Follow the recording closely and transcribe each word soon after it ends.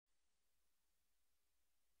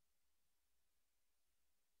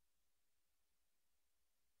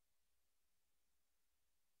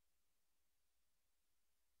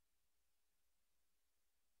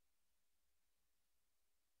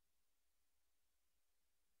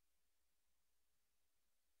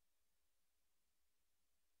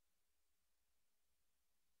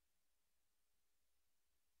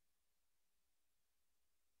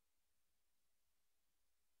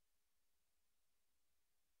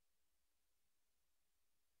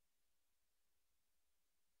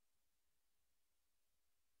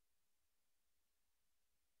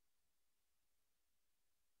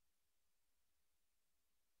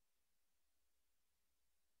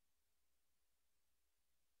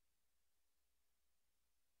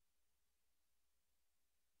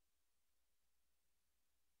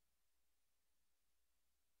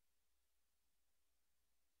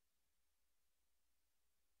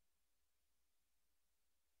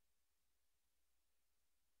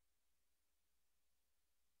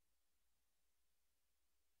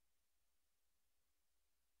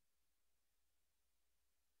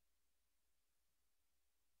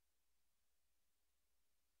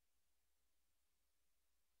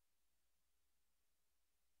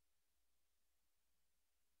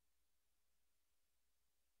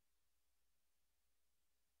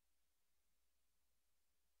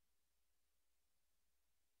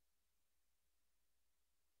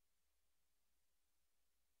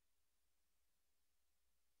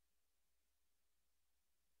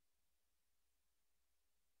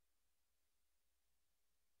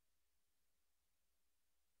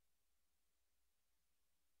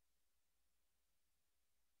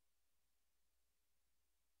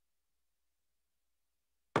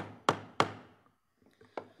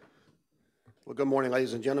Well, good morning,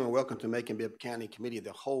 ladies and gentlemen. Welcome to Macon-Bibb County Committee of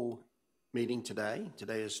the Whole meeting today.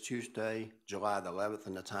 Today is Tuesday, July the 11th,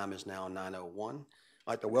 and the time is now 9:01.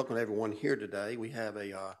 I'd like to welcome everyone here today. We have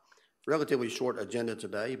a relatively short agenda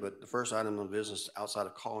today, but the first item of business outside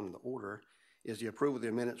of calling the order is the approval of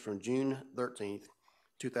the minutes from June 13th,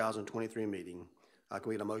 2023 meeting. Can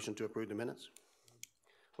we get a motion to approve the minutes?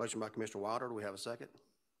 Motion by Commissioner Wilder. Do we have a second?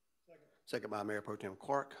 Second by Mayor Pro Tem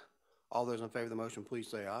Clark. All those in favor of the motion, please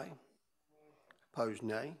say aye. Opposed,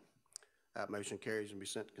 nay. That motion carries and be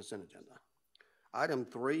sent to consent agenda. Item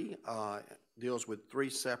 3 deals with 3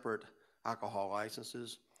 separate alcohol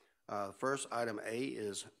licenses. First, item A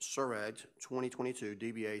is Suraj 2022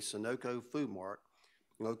 DBA Sunoco Food Mart,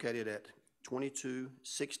 located at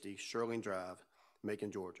 2260 Sherling Drive,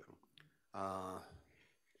 Macon, Georgia.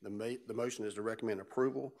 The motion is to recommend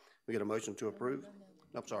approval. We get a motion to approve.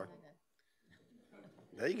 I'm sorry.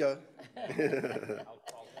 There you go.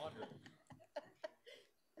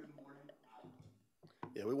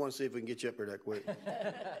 Yeah, we want to see if we can get you up here that quick.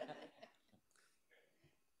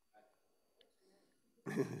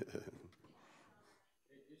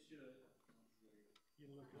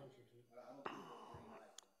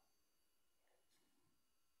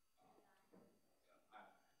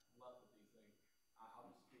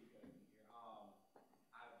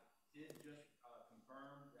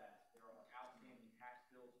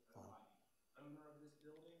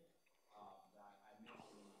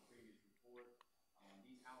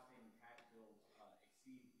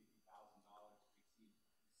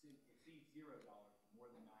 Exceeds $0 for more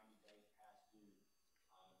than 90 days past due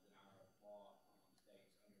that our law states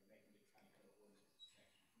under Macon-Bibb County Code Ordinance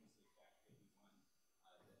Section 26-51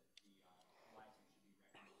 that the license should be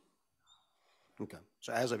recommended. Okay. So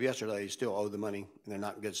as of yesterday, you still owe the money, and they're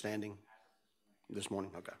not in good standing? This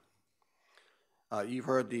morning? Okay. You've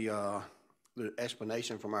heard the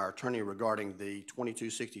explanation from our attorney regarding the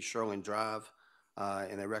 2260 Sherling Drive,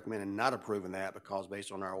 and they recommended not approving that because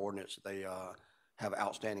based on our ordinance, they have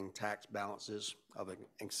outstanding tax balances of in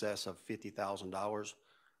excess of $50,000.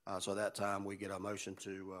 So at that time, we get a motion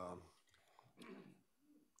to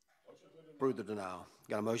approve the denial.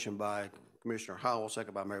 Got a motion by Commissioner Howell,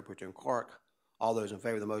 second by Mayor Pro Tem Clark. All those in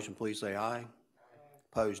favor of the motion, please say aye.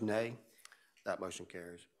 Opposed, nay. That motion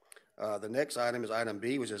carries. The next item is item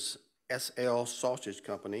B, which is SL Sausage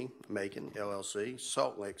Company, Macon, LLC,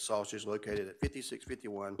 Salt Lake Sausage, located at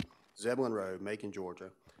 5651 Zebulon Road, Macon,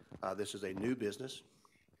 Georgia. This is a new business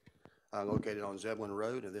located on Zebulon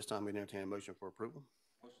Road. At this time, we entertain a motion for approval.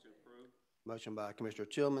 Motion to approve. Motion by Commissioner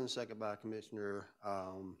Tillman, second by Commissioner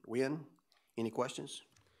Wynn. Any questions?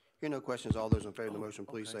 Hearing no questions, all those in favor of the motion,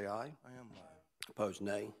 please say aye. I am live. Opposed,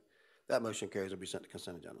 nay. That motion carries. Will be sent to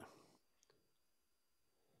consent agenda.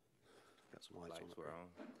 Got some lights Lights were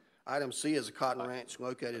on. Item C is a cotton ranch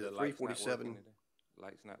located at 347.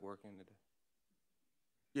 Lights not working today.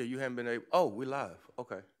 Yeah, you haven't been able. Oh, we live.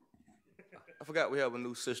 Okay. I forgot we have a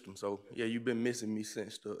new system. So yeah, you've been missing me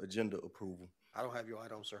since the agenda approval. I don't have your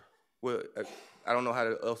item, sir. Well, I don't know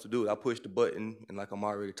how else to do it. I pushed the button and like I'm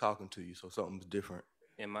already talking to you, so something's different.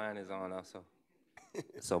 And mine is on also.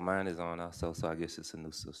 So mine is on also. So I guess it's a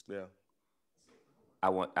new system. Yeah. I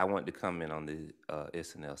want to comment on the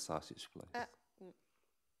S&L sausage place.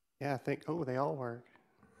 Yeah, I think, they all work.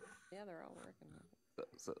 Yeah, they're all working.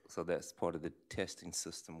 So that's part of the testing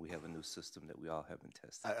system. We have a new system that we all have been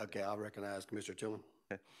testing. Okay, I'll recognize Commissioner Tillman.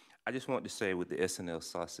 I just want to say with the S&L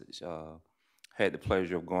sausage, had the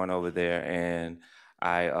pleasure of going over there, and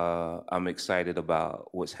I'm excited about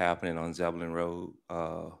what's happening on Zebulon Road.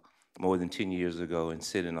 More than 10 years ago, and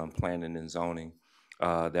sitting on planning and zoning,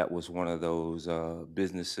 that was one of those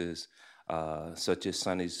businesses such as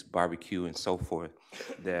Sonny's Barbecue and so forth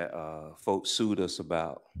that folks sued us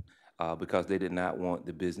about because they did not want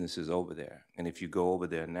the businesses over there. And if you go over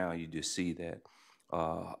there now, you just see that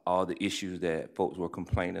all the issues that folks were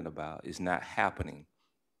complaining about is not happening.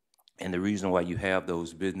 And the reason why you have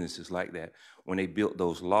those businesses like that, when they built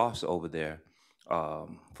those lofts over there,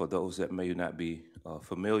 for those that may not be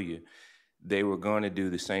familiar, they were going to do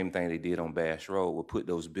the same thing they did on Bass Road, would put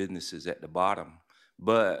those businesses at the bottom,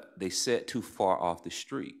 but they set too far off the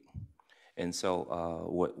street. And so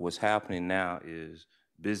what's happening now is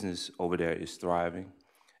business over there is thriving,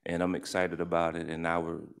 and I'm excited about it, and I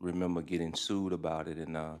remember getting sued about it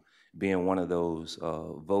and being one of those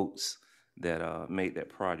votes that made that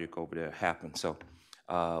project over there happen. So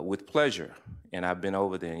with pleasure, and I've been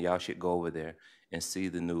over there, and y'all should go over there and see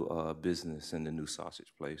the new business and the new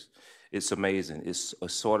sausage place. It's amazing. It's a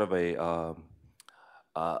sort of a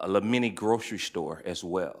mini grocery store as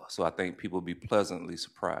well. So I think people will be pleasantly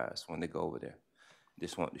surprised when they go over there.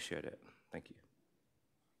 Just wanted to share that. Thank you.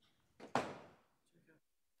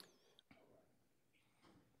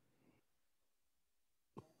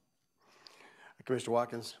 Commissioner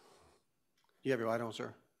Watkins, do you have your light on,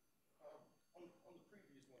 sir? On the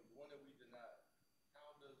previous one, the one that we denied,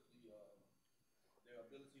 how does their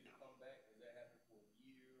ability to come back, does that happen for a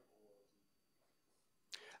year or?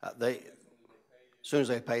 As soon as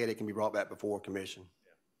they pay it, it can be brought back before commission.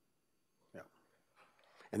 Yeah.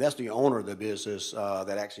 And that's the owner of the business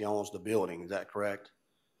that actually owns the building. Is that correct?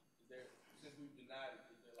 Since we've denied it,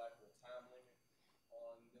 is there like a time limit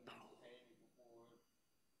on them paying it before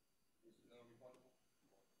it's non-refundable?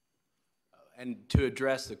 And to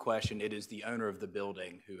address the question, it is the owner of the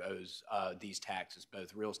building who owes these taxes,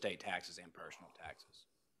 both real estate taxes and personal taxes.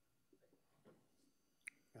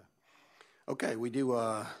 Yeah. Okay, we do,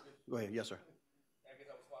 go ahead. Yes, sir. I guess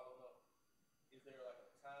I was following up. Is there like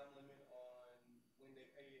a time limit on when they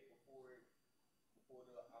pay it before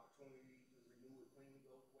the opportunity to renew it clean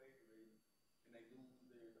goes away? Can they lose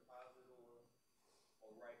their deposit or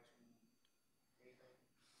right to anything?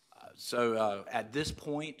 So at this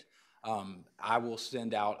point, I will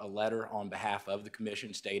send out a letter on behalf of the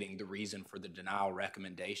commission stating the reason for the denial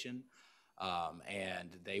recommendation,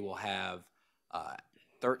 and they will have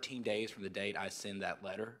 13 days from the date I send that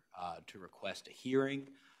letter to request a hearing,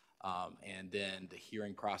 and then the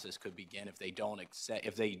hearing process could begin. If they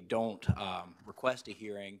don't request a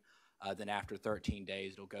hearing, then after 13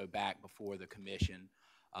 days, it'll go back before the commission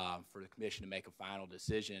for the commission to make a final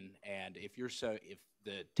decision. And if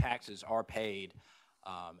the taxes are paid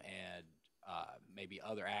and maybe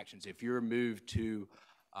other actions, if you're moved to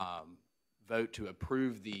vote to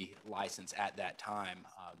approve the license at that time,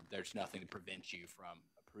 there's nothing to prevent you from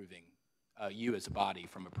approving, you as a body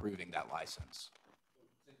from approving that license. So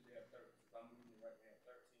since they have 13, if I'm moving right now,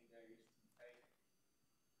 13 days to pay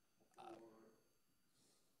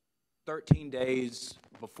before 13 days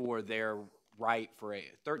before they're right for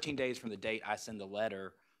 13 days from the date I send the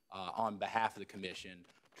letter on behalf of the commission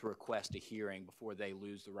to request a hearing before they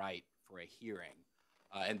lose the right for a hearing.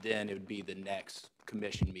 And then it would be the next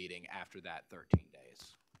commission meeting after that 13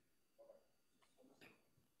 days.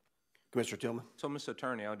 Commissioner Tillman? So, Mr.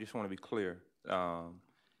 Attorney, I just want to be clear.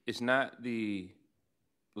 It's not the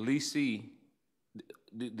leasee.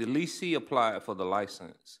 The leasee applied for the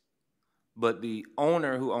license, but the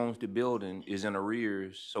owner who owns the building is in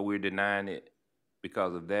arrears, so we're denying it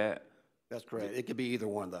because of that. That's correct. It could be either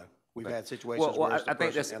one, though. We've Okay. had situations where it's the I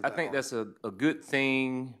think person that's and the owner. that's a good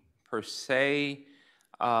thing per se.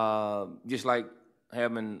 Just like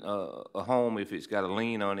having a home, if it's got a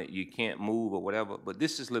lien on it, you can't move or whatever. But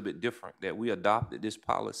this is a little bit different. That we adopted this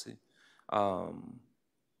policy,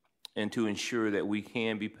 and to ensure that we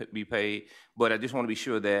can be paid. But I just want to be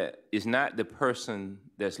sure that it's not the person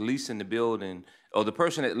that's leasing the building or the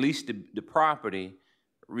person that leased the property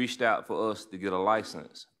reached out for us to get a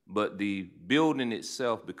license. But the building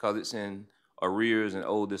itself, because it's in arrears and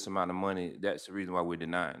owed this amount of money, that's the reason why we're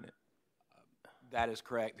denying it. That is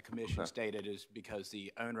correct. The commission stated is because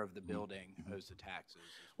the owner of the building owes the taxes.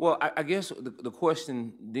 Well, I guess the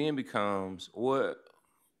question then becomes, what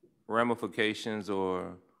ramifications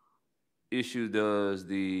or issue does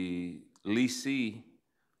the leasee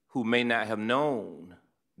who may not have known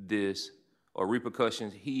this or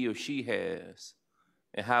repercussions he or she has,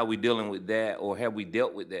 and how are we dealing with that, or have we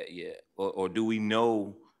dealt with that yet? Or do we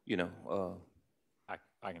know,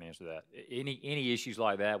 I can answer that. Any issues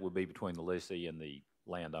like that would be between the lessee and the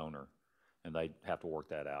landowner, and they'd have to work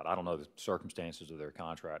that out. I don't know the circumstances of their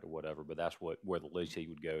contract or whatever, but that's where the lessee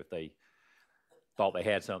would go. If they thought they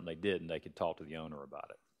had something they didn't, they could talk to the owner about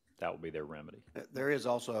it. That would be their remedy. There is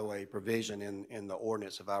also a provision in the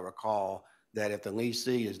ordinance, if I recall, that if the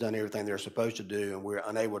leasee has done everything they're supposed to do and we're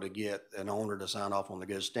unable to get an owner to sign off on the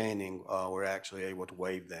good standing, we're actually able to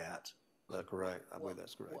waive that. Is that correct? I believe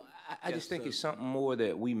that's correct. Well, I just think it's something more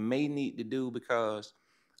that we may need to do, because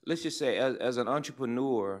let's just say as an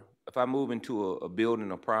entrepreneur, if I move into a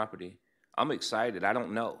building or property, I'm excited. I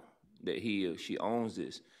don't know that he or she owns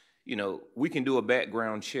this. We can do a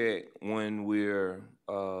background check when we're,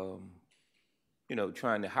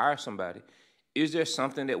 trying to hire somebody. Is there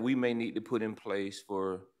something that we may need to put in place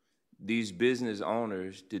for these business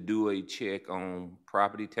owners to do a check on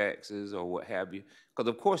property taxes or what have you? Because,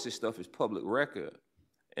 of course, this stuff is public record.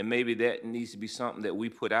 And maybe that needs to be something that we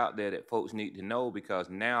put out there that folks need to know, because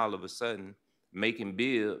now all of a sudden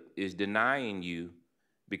Macon-Bibb is denying you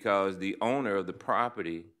because the owner of the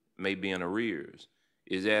property may be in arrears.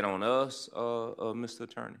 Is that on us, Mr.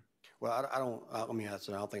 Attorney? Well, I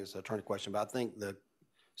don't think it's an attorney question, but I think the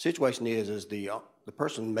situation is the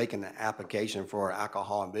person making the application for an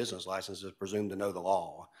alcohol and business license is presumed to know the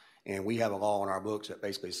law. And we have a law in our books that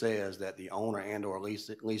basically says that the owner and or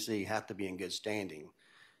leasee have to be in good standing.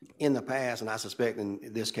 in the past, and I suspect in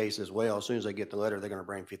this case as well, as soon as they get the letter, they're going to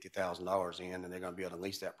bring $50,000 in, and they're going to be able to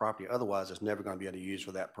lease that property. Otherwise, it's never going to be able to use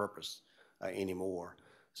for that purpose anymore.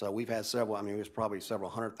 So we've had several. I mean, it was probably several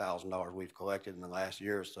 $100,000 we've collected in the last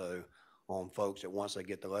year or so on folks that once they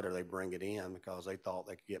get the letter, they bring it in because they thought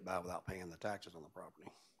they could get by without paying the taxes on the property.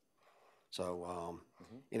 So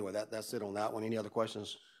anyway, that's it on that one. Any other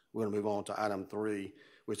questions? We're going to move on to item 3,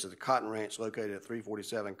 which is the Cotton Ranch located at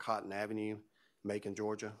 347 Cotton Avenue, Macon,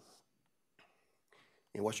 Georgia.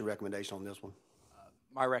 And what's your recommendation on this one?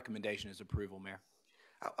 My recommendation is approval, Mayor.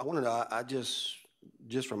 I want to know, I just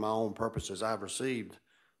for my own purposes, I've received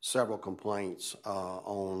several complaints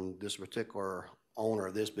on this particular owner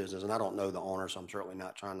of this business, and I don't know the owner, so I'm certainly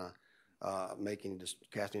not trying to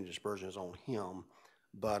cast any dispersions on him.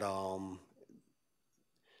 But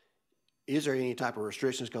is there any type of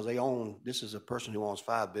restrictions? Because this is a person who owns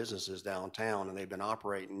 5 businesses downtown, and they've been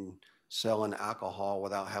operating, selling alcohol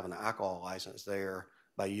without having an alcohol license there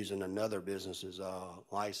by using another business's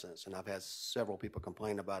license. And I've had several people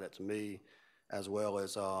complain about it to me, as well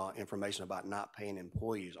as information about not paying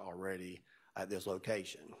employees already at this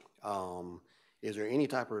location. Is there any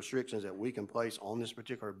type of restrictions that we can place on this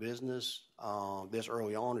particular business this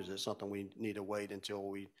early on? Is it something we need to wait until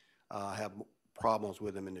we have problems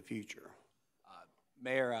with them in the future?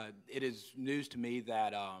 Mayor, it is news to me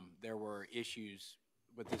that there were issues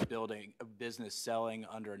with this business selling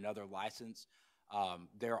under another license.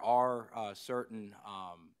 There are certain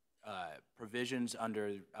provisions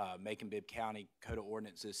under Macon-Bibb County Code of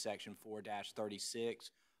Ordinances, Section 4-36,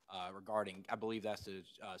 regarding, I believe that's the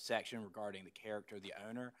section regarding the character of the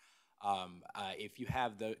owner. If you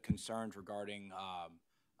have the concerns regarding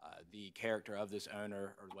the character of this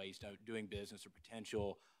owner or ways of doing business or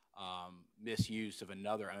potential misuse of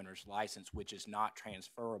another owner's license, which is not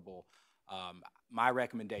transferable, my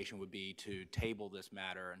recommendation would be to table this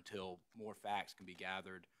matter until more facts can be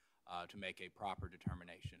gathered to make a proper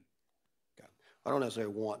determination. Okay. I don't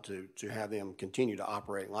necessarily want to have them continue to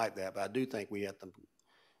operate like that, but I do think we have to,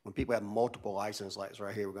 when people have multiple license like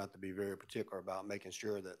right here, we're going to have to be very particular about making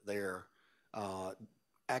sure that they're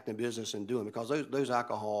acting business and doing, because those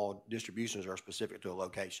alcohol distributions are specific to a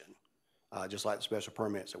location. Just like the special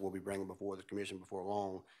permits that we'll be bringing before the commission before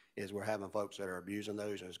long, is we're having folks that are abusing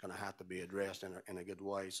those, and it's going to have to be addressed in a good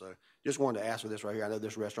way. So just wanted to ask for this right here. I know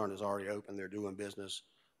this restaurant is already open. They're doing business,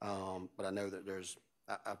 but I know that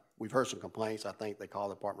we've heard some complaints. I think they call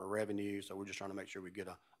the Department of Revenue, so we're just trying to make sure we get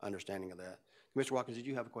an understanding of that. Commissioner Watkins, did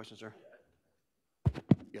you have a question, sir?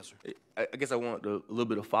 Yes, sir. I guess I want a little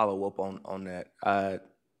bit of follow-up on that.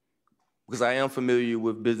 Because I am familiar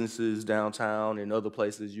with businesses downtown and other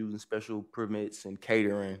places using special permits and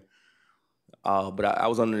catering. But I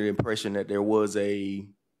was under the impression that there was a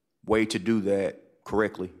way to do that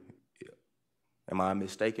correctly. Am I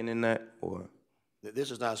mistaken in that, or?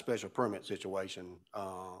 This is not a special permit situation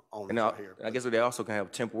on here. I guess they also can have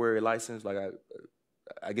a temporary license. Like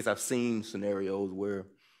I guess I've seen scenarios where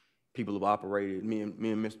people have operated. Me and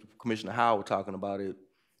Mr. Commissioner Howell were talking about it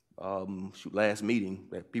last meeting,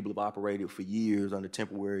 that people have operated for years under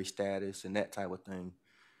temporary status and that type of thing.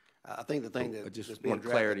 I think the thing that just want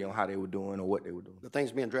clarity on how they were doing or what they were doing. The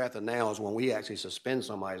thing's being drafted now is when we actually suspend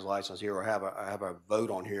somebody's license here or have a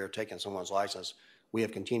vote on here taking someone's license, we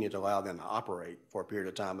have continued to allow them to operate for a period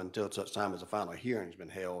of time until such time as a final hearing has been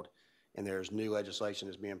held. And there's new legislation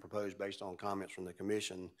that's being proposed based on comments from the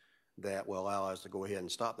commission that will allow us to go ahead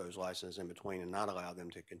and stop those licenses in between and not allow them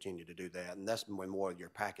to continue to do that. And that's when more of your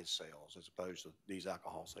package sales as opposed to these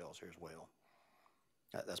alcohol sales here as well.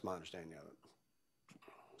 That's my understanding of it.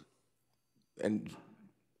 And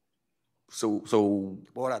so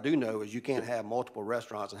what I do know is you can't have multiple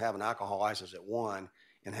restaurants and have an alcohol license at one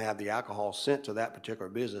and have the alcohol sent to that particular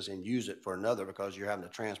business and use it for another because you're having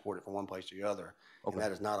to transport it from one place to the other. Okay. And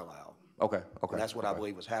that is not allowed. Okay. And that's what I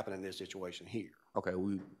believe was happening in this situation here. Okay.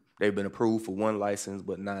 They've been approved for one license,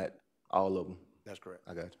 but not all of them. That's correct.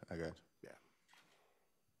 I got you.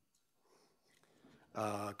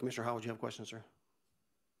 Yeah. Commissioner Howell, would you have a question, sir?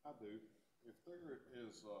 I do. If there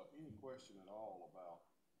is any question at all about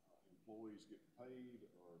employees getting paid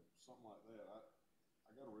or something like that, I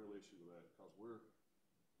got a real issue with that because we're,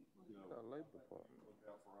 look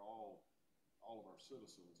out for all of our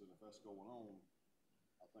citizens, and if that's going on,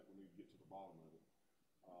 I think we need to get to the bottom of it.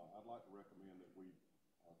 I'd like to recommend that we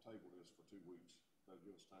table this for 2 weeks. That'll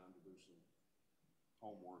give us time to do some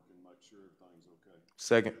homework and make sure everything's okay.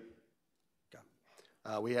 Second.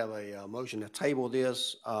 Okay. We have a motion to table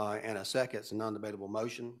this and a second. It's a non-debatable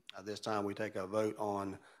motion. This time we take a vote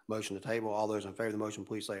on motion to table. All those in favor of the motion,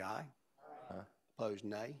 please say aye. Aye. Opposed,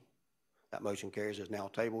 nay. That motion carries. Is now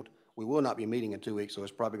tabled. We will not be meeting in 2 weeks, so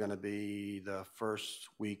it's probably going to be the first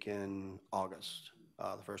week in August,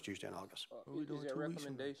 the first Tuesday in August. Is there a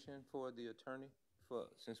recommendation for the attorney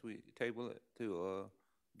since we table it to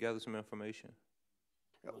gather some information?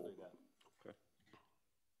 Okay.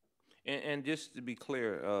 And just to be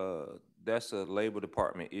clear, that's a labor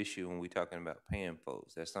department issue when we're talking about paying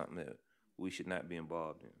folks. That's something that we should not be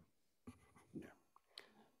involved in. Yeah.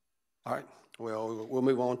 All right. Well, we'll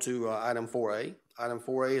move on to item 4A. Item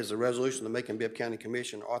 4A is a resolution of the Macon-Bibb County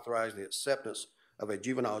Commission authorizing the acceptance of a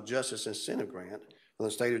juvenile justice incentive grant from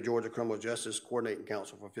the State of Georgia Criminal Justice Coordinating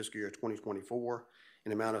Council for fiscal year 2024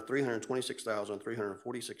 in the amount of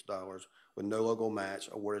 $326,346 with no local match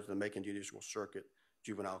awarded to the Macon Judicial Circuit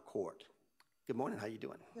Juvenile Court. Good morning. How you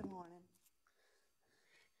doing? Good morning.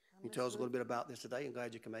 Can you tell us a little bit about this today? I'm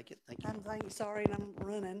glad you can make it. Thank you. Sorry, and I'm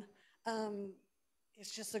running.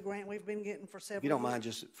 It's just a grant we've been getting for several years. If you don't mind,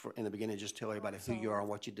 just in the beginning, just tell everybody who you are and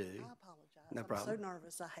what you do. I apologize. No problem. I'm so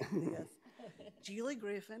nervous. I hate this. Julie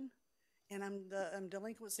Griffin, and I'm the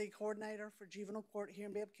delinquency coordinator for juvenile court here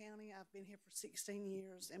in Bibb County. I've been here for 16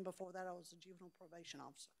 years, and before that, I was a juvenile probation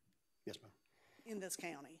officer. Yes, ma'am. In this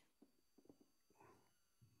county.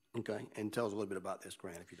 Okay, and tell us a little bit about this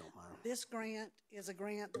grant, if you don't mind. This grant is a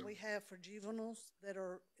grant that we have for juveniles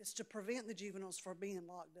it's to prevent the juveniles from being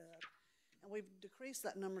locked up. And we've decreased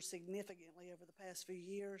that number significantly over the past few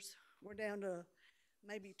years. We're down to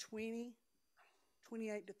maybe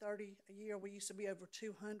 28 to 30 a year. We used to be over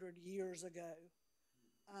 200 years ago.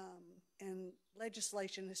 And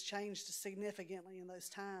legislation has changed significantly in those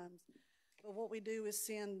times. But what we do is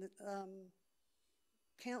send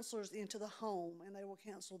counselors into the home, and they will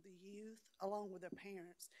counsel the youth along with their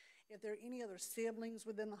parents. If there are any other siblings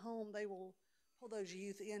within the home, they will pull those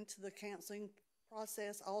youth into the counseling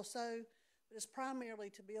process also. But it's primarily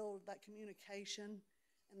to build that communication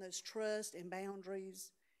and those trust and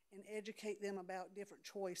boundaries and educate them about different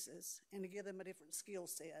choices and to give them a different skill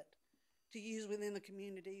set to use within the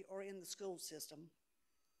community or in the school system.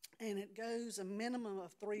 And it goes a minimum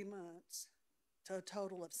of 3 months to a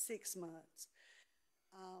total of 6 months.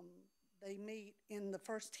 They meet in the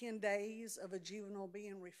first 10 days of a juvenile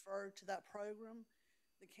being referred to that program.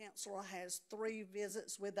 The counselor has 3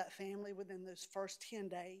 visits with that family within those first 10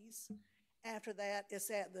 days. After that,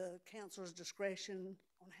 it's at the counselor's discretion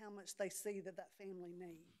on how much they see that family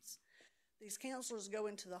needs. These counselors go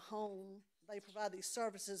into the home, they provide these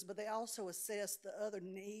services, but they also assess the other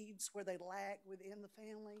needs where they lack within the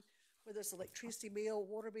family, whether it's electricity bill,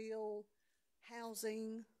 water bill,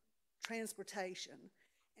 housing, transportation.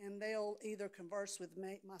 And they'll either converse with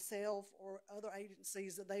myself or other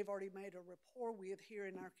agencies that they've already made a rapport with here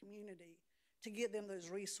in our community to get them those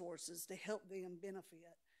resources to help them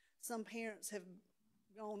benefit. Some parents have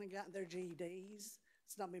gone and gotten their GEDs.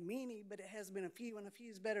 It's not been many, but it has been a few, and a few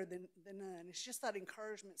is better than none. It's just that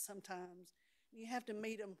encouragement sometimes. You have to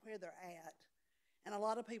meet them where they're at. And a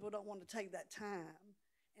lot of people don't want to take that time.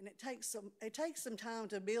 And it takes some time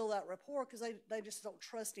to build that rapport because they just don't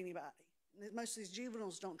trust anybody. Most of these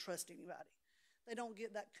juveniles don't trust anybody. They don't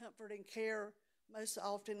get that comfort and care most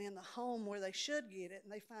often in the home where they should get it,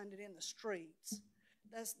 and they find it in the streets.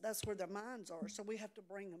 That's where their minds are. So we have to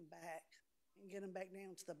bring them back and get them back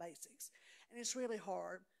down to the basics. And it's really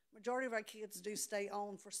hard. Majority of our kids do stay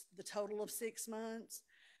on for the total of 6 months.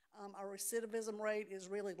 Our recidivism rate is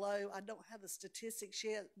really low. I don't have the statistics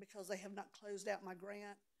yet because they have not closed out my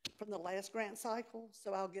grant from the last grant cycle,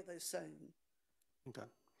 so I'll get those soon. Okay.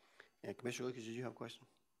 And Commissioner Lucas, did you have a question?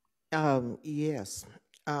 Yes.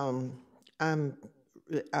 I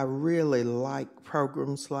really like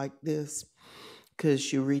programs like this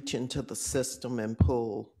because you reach into the system and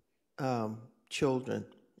pull children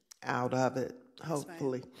out of it,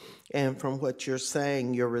 hopefully. And from what you're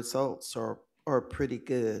saying, your results are pretty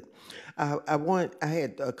good. I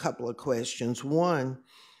had a couple of questions. One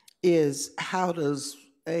is, how does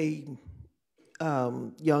a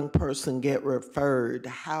young person get referred?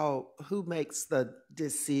 Who makes the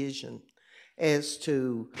decision as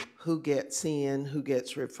to who gets in, who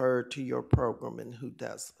gets referred to your program, and who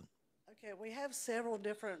doesn't? Okay, we have several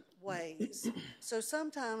different ways. So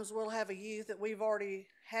sometimes we'll have a youth that we've already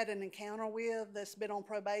had an encounter with that's been on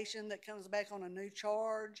probation that comes back on a new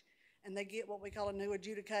charge, and they get what we call a new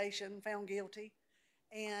adjudication, found guilty.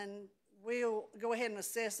 And we'll go ahead and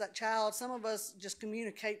assess that child. Some of us just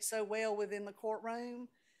communicate so well within the courtroom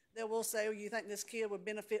that we'll say, oh, you think this kid would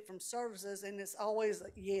benefit from services? And it's always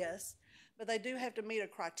a yes. But they do have to meet a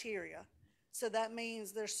criteria. So that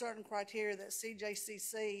means there's certain criteria that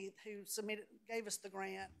CJCC, who gave us the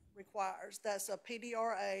grant, requires. That's a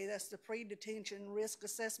PDRA, that's the pre-detention risk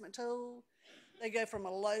assessment tool. They go from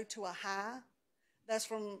a low to a high.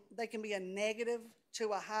 they can be a negative to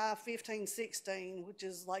a high 15, 16, which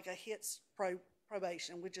is like a HITS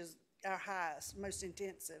probation, which is our highest, most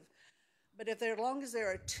intensive. But if they're, as long as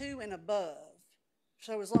they're a 2 and above,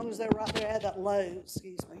 so as long as they're right there at that low,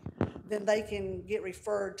 then they can get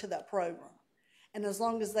referred to that program. And as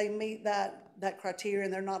long as they meet that criteria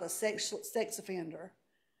and they're not a sex offender,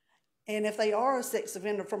 and if they are a sex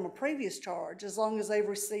offender from a previous charge, as long as they've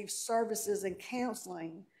received services and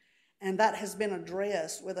counseling, and that has been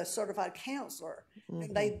addressed with a certified counselor,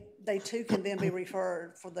 then they too can then be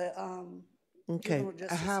referred for the Okay. juvenile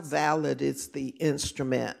justice How system. valid is the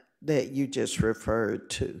instrument that you just referred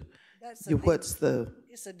to? What's the?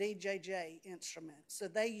 It's a DJJ instrument, so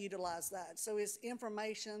they utilize that. So it's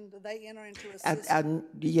information that they enter into a system.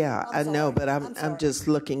 I know, but I'm just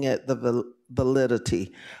looking at the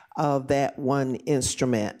validity of that one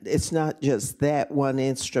instrument. It's not just that one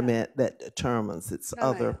instrument that determines. It's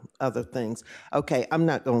other things. Okay, I'm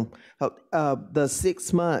not going to. The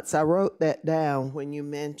 6 months, I wrote that down when you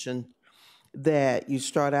mentioned that you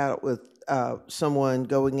start out with someone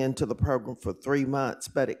going into the program for 3 months,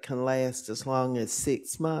 but it can last as long as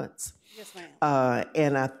 6 months. Yes, ma'am.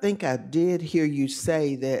 And I think I did hear you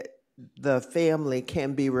say that the family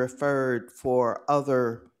can be referred for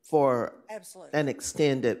Absolutely. an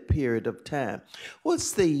extended period of time.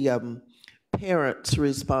 What's the parent's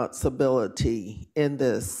responsibility in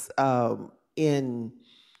this, in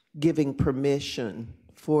giving permission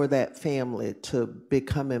for that family to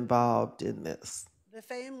become involved in this? The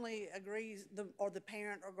family agrees, or the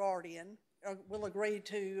parent or guardian will agree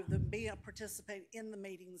to participate in the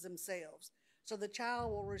meetings themselves. So the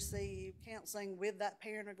child will receive counseling with that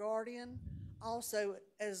parent or guardian, also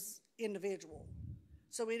as individual.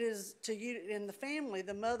 So it is to you in the family.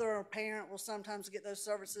 The mother or parent will sometimes get those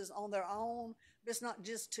services on their own, but it's not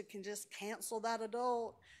just can just cancel that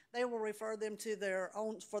adult. They will refer them to their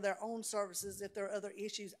own services if there are other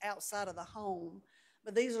issues outside of the home.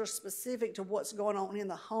 But these are specific to what's going on in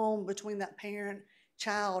the home between that parent,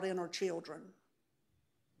 child, and or children.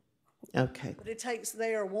 Okay. But it takes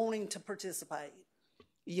their wanting to participate.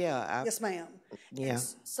 Yeah. Yes, ma'am. Yeah. And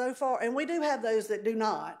so far, and we do have those that do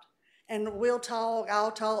not. And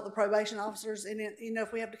I'll talk, the probation officers, and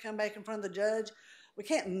if we have to come back in front of the judge, we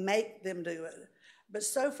can't make them do it. But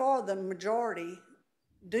so far, the majority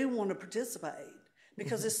do want to participate,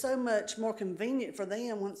 because it's so much more convenient for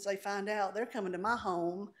them once they find out they're coming to my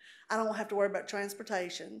home. I don't have to worry about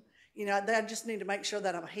transportation. They just need to make sure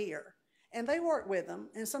that I'm here. And they work with them,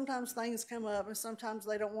 and sometimes things come up, and sometimes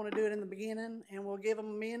they don't want to do it in the beginning, and we'll give them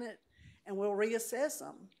a minute, and we'll reassess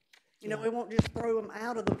them. We won't just throw them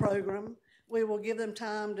out of the program. We will give them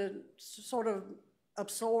time to sort of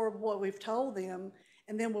absorb what we've told them,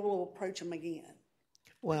 and then we'll approach them again.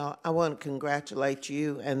 Well, I want to congratulate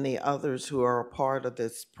you and the others who are a part of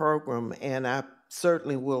this program, and I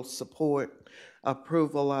certainly will support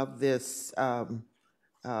approval of this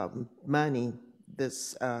money,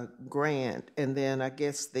 this grant. And then I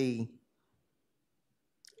guess the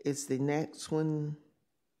next one.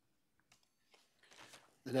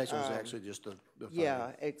 The next one is actually just the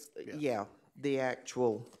the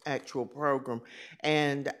actual program.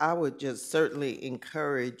 And I would just certainly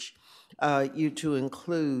encourage you to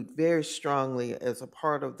include very strongly as a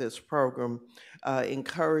part of this program,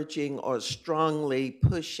 encouraging or strongly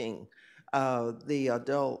pushing the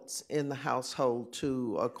adults in the household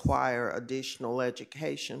to acquire additional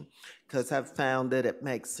education, because I've found that it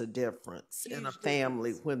makes a difference in a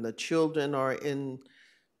family when the children are in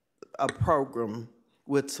a program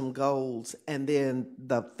with some goals, and then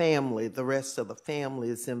the rest of the family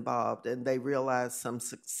is involved, and they realize some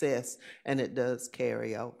success, and it does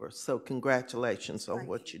carry over. So congratulations on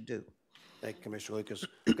what you do. Thank you, Commissioner Lucas.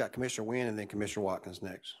 We've got Commissioner Wynn and then Commissioner Watkins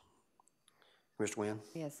next. Commissioner Wynn?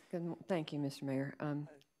 Yes, thank you, Mr. Mayor.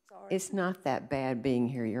 It's not that bad being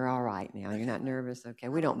here. You're all right now. You're not nervous? Okay,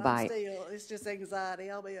 we don't bite. It's just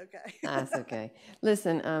anxiety. I'll be okay. That's okay.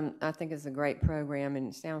 Listen, I think it's a great program,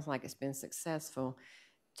 and it sounds like it's been successful.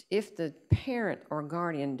 If the parent or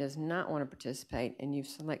guardian does not want to participate and you've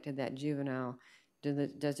selected that juvenile,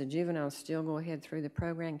 does the juvenile still go ahead through the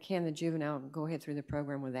program? Can the juvenile go ahead through the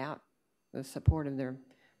program without the support of their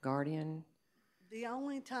guardian? The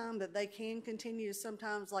only time that they can continue is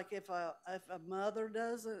sometimes, like if a mother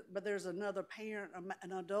does it, but there's another parent,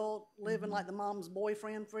 an adult living, like the mom's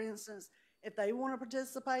boyfriend, for instance, if they want to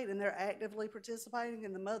participate and they're actively participating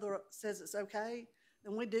and the mother says it's okay,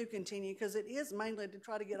 then we do continue, because it is mainly to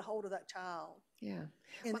try to get a hold of that child. Yeah,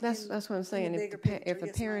 that's what I'm saying. If a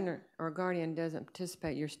parent or guardian doesn't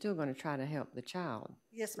participate, you're still going to try to help the child.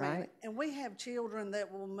 Yes, ma'am. Right? And we have children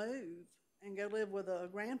that will move and go live with a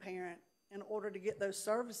grandparent in order to get those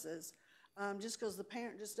services, just because the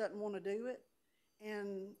parent just doesn't want to do it.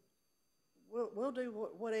 And we'll do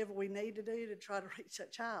whatever we need to do to try to reach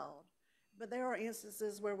that child. But there are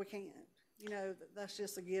instances where we can't. You know, that's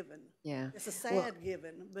just a given. Yeah. It's a sad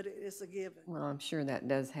given, but it's a given. Well, I'm sure that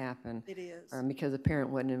does happen. It is. Because the parent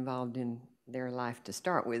wasn't involved in their life to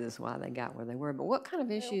start with is why they got where they were. But what kind of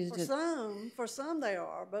issues for some they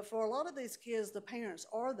are, but for a lot of these kids, the parents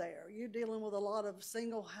are there. You're dealing with a lot of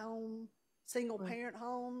single parent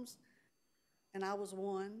homes, and I was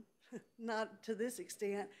one, not to this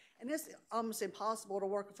extent. And it's almost impossible to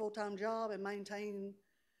work a full-time job and maintain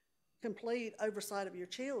complete oversight of your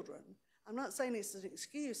children. I'm not saying it's an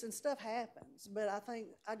excuse, and stuff happens, but I think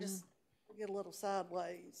I just get a little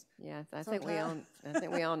sideways. Yeah, I think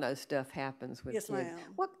we all know stuff happens with yes, kids. Ma'am.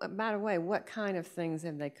 What, by the way, what kind of things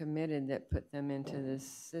have they committed that put them into this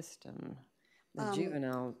system? The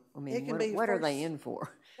juvenile, I mean, what are they in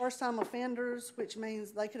for? First-time offenders, which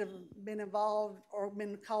means they could have been involved or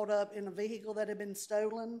been caught up in a vehicle that had been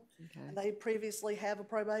stolen. Okay. And they previously have a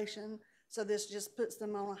probation, so this just puts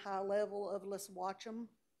them on a high level of let's watch them.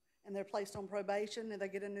 And they're placed on probation and they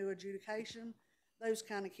get a new adjudication, those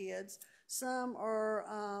kind of kids. Some are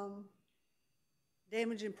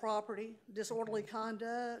damaging property, disorderly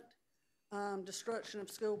conduct, destruction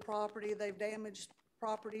of school property. They've damaged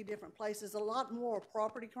property, different places, a lot more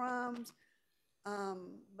property crimes,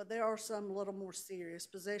 but there are some a little more serious.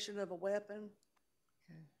 Possession of a weapon,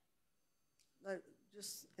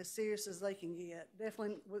 just as serious as they can get.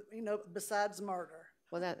 Definitely, you know, besides murder.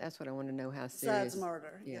 Well, that's what I want to know, how serious. Besides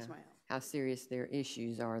murder, yes, ma'am. How serious their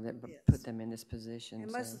issues are that put them in this position.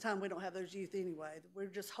 And most of the time, we don't have those youth anyway. We're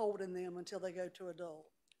just holding them until they go to adult.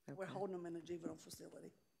 Okay. We're holding them in a juvenile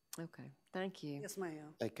facility. Okay, thank you. Yes,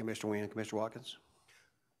 ma'am. Thank you, Commissioner Wynn. Commissioner Watkins?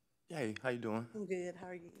 Hey, how you doing? I'm good. How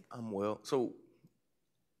are you? I'm well. So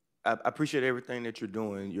I appreciate everything that you're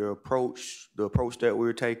doing. Your approach, the approach that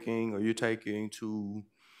we're taking or you're taking to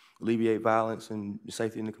alleviate violence and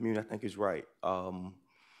safety in the community, I think is right.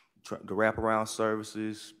 The wraparound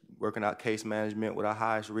services, working out case management with our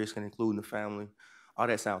highest risk and including the family, all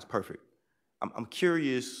that sounds perfect. I'm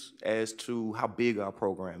curious as to how big our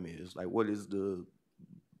program is. Like, what is the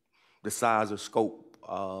size or scope?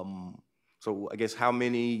 So I guess how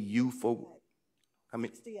many youth? How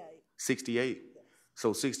many? 68. 68. Yes.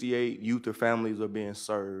 So 68 youth or families are being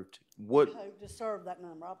served. What? I hope to serve that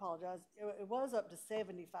number. I apologize. It was up to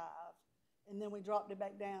 75. And then we dropped it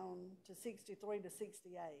back down to 63 to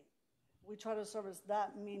 68. We try to service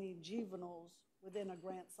that many juveniles within a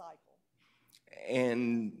grant cycle.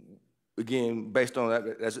 And again, based on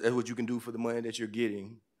that, that's what you can do for the money that you're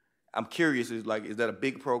getting. I'm curious, is that a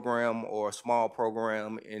big program or a small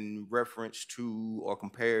program in reference to or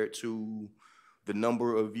compared to the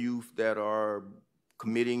number of youth that are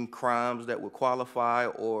committing crimes that would qualify,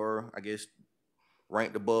 or I guess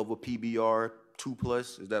ranked above a PBR 2+?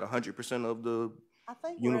 Is that 100% of the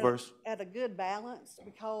universe? We're at a good balance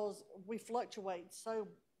because we fluctuate so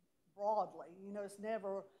broadly. You know, it's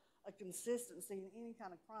never a consistency in any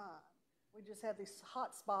kind of crime. We just have these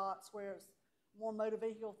hot spots where it's more motor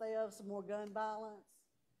vehicle thefts, more gun violence,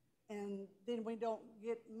 and then we don't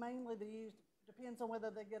get mainly the youth. Depends on whether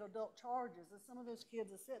they get adult charges. And some of those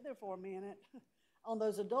kids will sit there for a minute on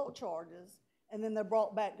those adult charges, and then they're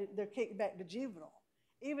brought back. They're kicked back to juvenile.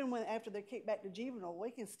 Even after they're kicked back to juvenile,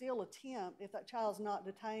 we can still attempt, if that child's not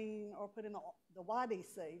detained or put in the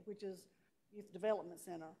YDC, which is Youth Development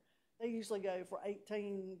Center. They usually go for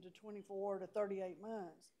 18 to 24 to 38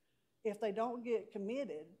 months. If they don't get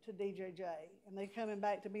committed to DJJ and they're coming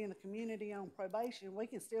back to be in the community on probation, we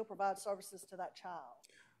can still provide services to that child.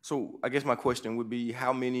 So I guess my question would be,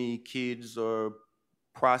 how many kids are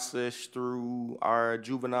processed through our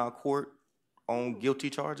juvenile court on guilty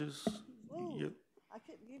charges? Yep. I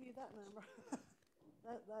couldn't give you that number.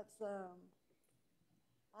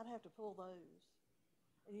 I'd have to pull those.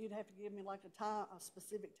 And you'd have to give me like a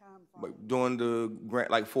specific time frame. Like during the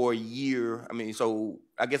grant, like for a year. I mean, so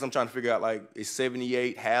I guess I'm trying to figure out, like, is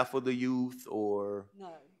 78 half of the youth or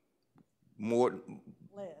no, more?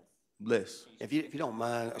 Less. If you don't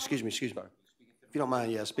mind, excuse me. If you don't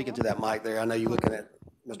mind, speaking to that mic there. I know you're looking at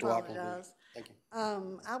Mr. Watkins. Thank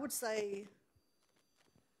you. I would say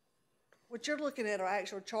what you're looking at are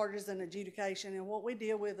actual charges and adjudication, and what we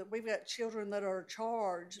deal with, we've got children that are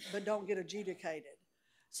charged but don't get adjudicated.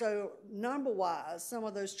 So number-wise, some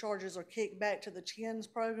of those charges are kicked back to the CHINS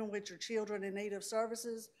program, which are children in need of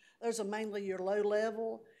services. Those are mainly your low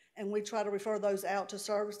level, and we try to refer those out to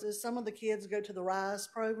services. Some of the kids go to the RISE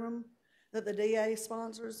program that the DA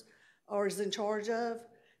sponsors or is in charge of.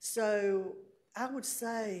 So I would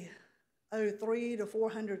say 300 to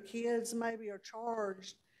 400 kids maybe are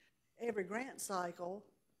charged every grant cycle,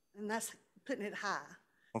 and that's putting it high.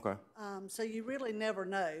 Okay. So you really never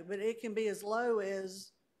know, but it can be as low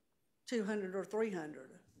as 200 or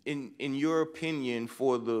 300. In your opinion,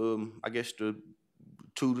 for the, I guess, the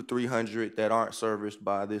 200 to 300 that aren't serviced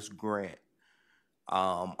by this grant,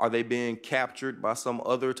 are they being captured by some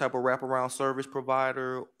other type of wraparound service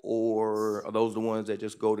provider, or are those the ones that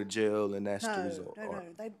just go to jail and that's the result? No.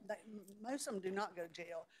 Most of them do not go to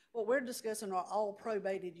jail. What we're discussing are all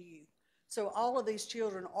probated youth. So all of these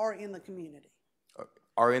children are in the community.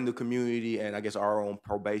 Are in the community and I guess are on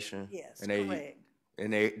probation. Yes, and correct.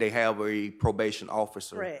 And they have a probation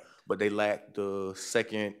officer. Correct. But they lack the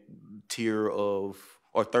second tier of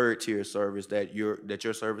or third tier service that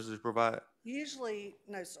your services provide. Usually,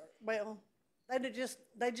 no, sir. Well,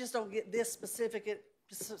 they just don't get this specific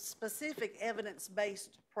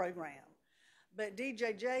evidence-based program. But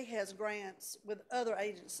DJJ has grants with other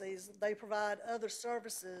agencies. They provide other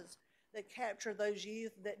services that capture those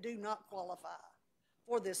youth that do not qualify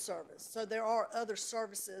for this service. So there are other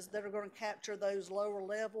services that are going to capture those lower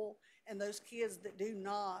level and those kids that do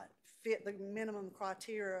not fit the minimum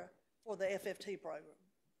criteria for the FFT program.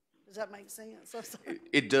 Does that make sense?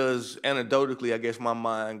 It does. Anecdotally, I guess my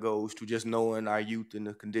mind goes to just knowing our youth and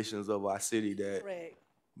the conditions of our city that Correct.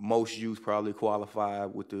 Most youth probably qualify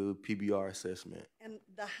with the PBR assessment. And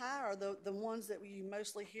the higher, the ones that you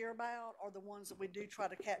mostly hear about are the ones that we do try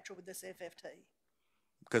to capture with this FFT.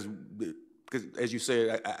 Because as you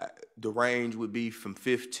said, the range would be from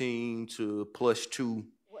 15 to +2.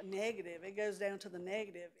 What negative? It goes down to the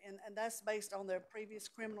negative, and that's based on their previous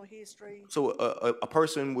criminal history. So a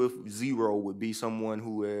person with 0 would be someone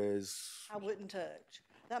who is... I wouldn't touch.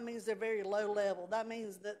 That means they're very low level. That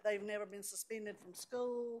means that they've never been suspended from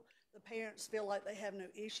school. The parents feel like they have no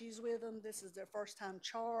issues with them. This is their first time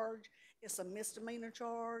charge. It's a misdemeanor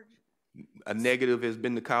charge. A negative has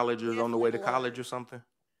been to college or on the way to college or something?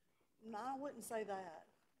 No, I wouldn't say that.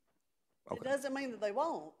 Okay. It doesn't mean that they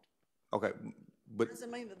won't. Okay, but... It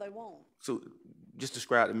doesn't mean that they won't. So just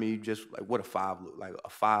describe to me just like what a 5 look like. A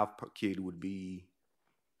 5 per kid would be...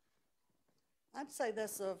 I'd say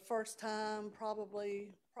that's a first time,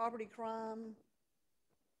 probably property crime,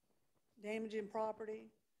 damaging property,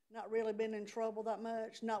 not really been in trouble that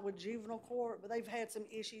much, not with juvenile court, but they've had some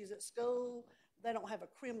issues at school. They don't have a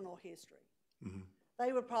criminal history. Mm-hmm.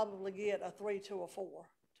 They would probably get a 3 to a 4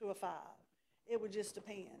 to a 5. It would just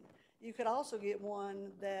depend. You could also get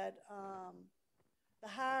one that the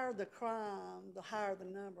higher the crime, the higher the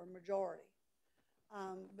number, majority.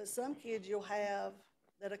 But some kids you'll have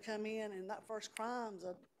that'll come in and that first crime's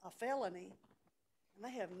a felony, and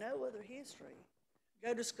they have no other history.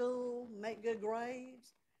 Go to school, make good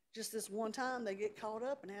grades. Just this one time they get caught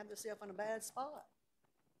up and have themselves in a bad spot.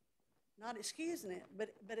 Not excusing it,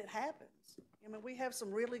 but it happens. I mean, we have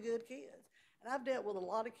some really good kids. And I've dealt with a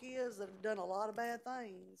lot of kids that have done a lot of bad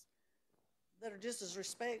things that are just as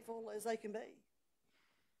respectful as they can be.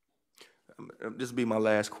 This will be my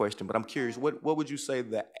last question, but I'm curious, what would you say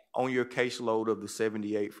that on your caseload of the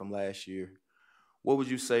 78 from last year, what would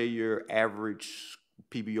you say your average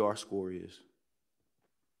PBR score is?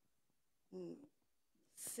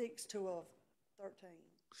 6 to a 13.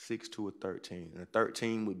 6 to a 13. And a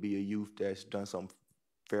 13 would be a youth that's done something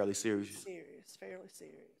fairly serious. Serious, fairly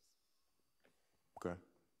serious. Okay.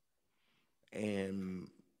 And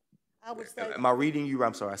I would say... Am I reading you?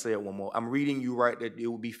 I'm sorry, I say it one more. I'm reading you right that it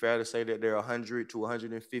would be fair to say that there are 100 to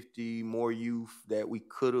 150 more youth that we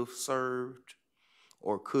could have served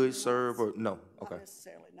or could serve or no? Okay. Not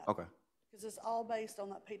necessarily, no. Okay. Because it's all based on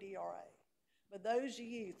that PDRA. But those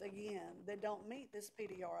youth, again, that don't meet this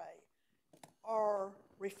PDRA are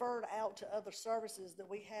referred out to other services that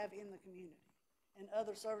we have in the community and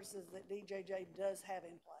other services that DJJ does have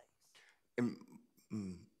in place.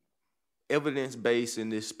 Evidence-based in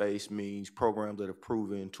this space means programs that have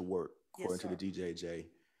proven to work, according to the DJJ.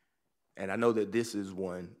 And I know that this is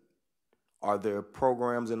one. Are there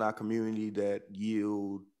programs in our community that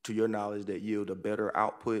yield, to your knowledge, that yield a better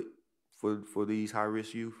output for these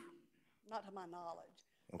high-risk youth? Not to my knowledge.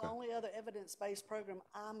 Okay. The only other evidence-based program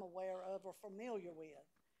I'm aware of or familiar with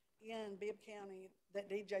in Bibb County that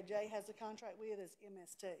DJJ has a contract with is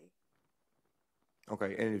MST.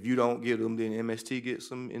 Okay, and if you don't get them, then MST gets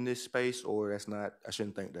them in this space, or that's not, I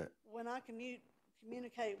shouldn't think that. When I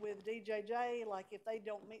communicate with DJJ, like if they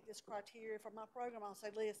don't meet this criteria for my program, I'll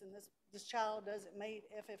say, listen, this child doesn't meet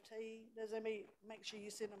FFT, doesn't meet, make sure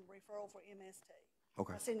you send them a referral for MST.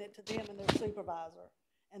 Okay. I send it to them and their supervisor,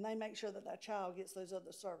 and they make sure that that child gets those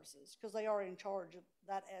other services because they are in charge of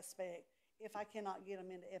that aspect if I cannot get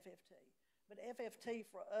them into FFT. but FFT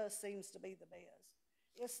for us seems to be the best.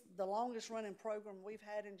 It's the longest running program we've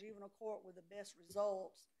had in juvenile court with the best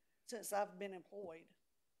results since I've been employed.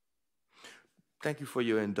 Thank you for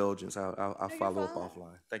your indulgence. I'll follow up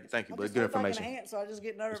offline. Thank you, but good information. I can answer, I just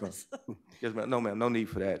get nervous. Yes, ma'am. No, ma'am. No need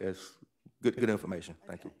for that. That's good information.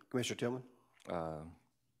 Thank you. Commissioner Tillman? I'm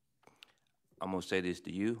going to say this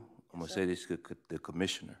to you. I'm going to say this to the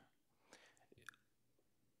commissioner.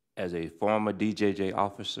 As a former DJJ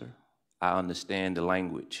officer, I understand the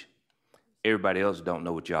language. Everybody else don't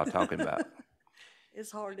know what y'all talking about.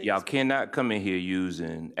 It's hard to Y'all explain. cannot come in here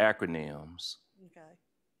using acronyms. Okay.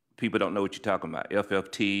 People don't know what you're talking about.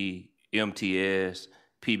 FFT, MTS,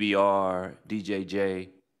 PBR, DJJ.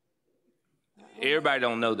 Everybody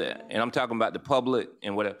don't know that. And I'm talking about the public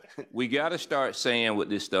and whatever. We got to start saying what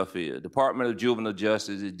this stuff is. Department of Juvenile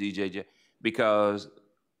Justice is DJJ. Because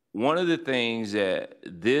one of the things that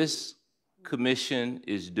this commission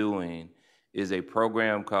is doing is a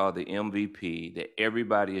program called the MVP that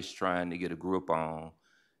everybody is trying to get a grip on,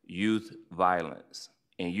 youth violence.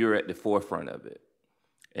 And you're at the forefront of it.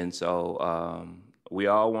 And so we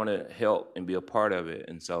all want to help and be a part of it.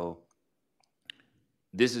 And so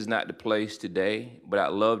this is not the place today, but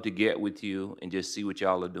I'd love to get with you and just see what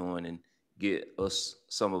y'all are doing and get us,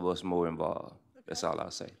 some of us, more involved. Okay. That's all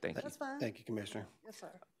I'll say. Thank you. That's fine. Thank you, Commissioner. Yes,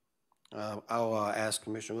 sir. I'll ask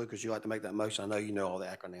Commissioner Lucas, you like to make that motion? I know you know all the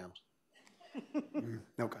acronyms.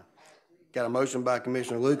 Okay. Got a motion by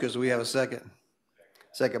Commissioner Lucas. Do we have a second?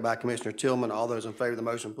 Second by Commissioner Tillman. All those in favor of the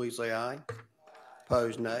motion, please say aye.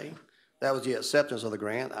 Opposed, nay. That was the acceptance of the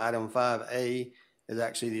grant. Item 5A is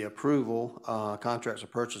actually the approval. Contracts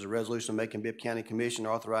of purchase, a resolution of Macon-Bibb County Commission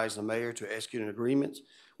authorizing the mayor to execute an agreement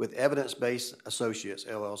with Evidence-Based Associates,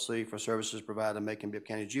 LLC, for services provided in Macon-Bibb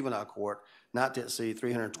County Juvenile Court not to exceed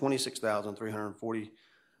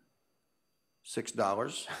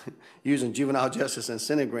 $326,346 using juvenile justice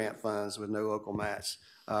incentive grant funds with no local match.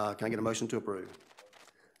 Can I get a motion to approve?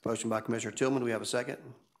 Motion by Commissioner Tillman. Do we have a second?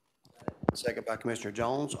 Second by Commissioner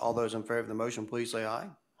Jones. All those in favor of the motion, please say aye.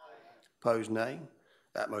 Opposed, nay.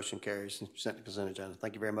 That motion carries. Sent to consent agenda.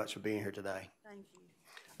 Thank you very much for being here today. Thank you.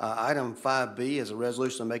 Item 5B is a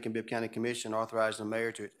resolution of Macon-Bibb County Commission authorizing the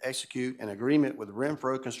mayor to execute an agreement with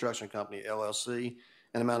Renfro Construction Company, LLC,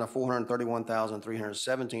 an amount of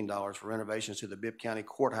 $431,317 for renovations to the Bibb County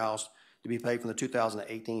Courthouse to be paid from the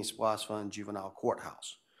 2018 SPLOST Fund Juvenile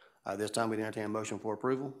Courthouse. This time we entertain a motion for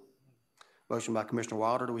approval. Motion by Commissioner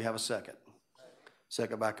Wilder. Do we have a second?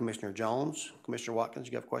 Second by Commissioner Jones. Commissioner Watkins,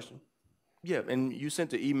 you have a question? Yeah, and you sent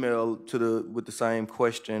the email with the same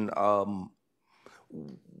question.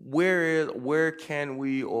 Where can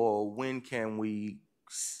we, or when can we,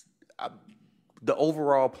 the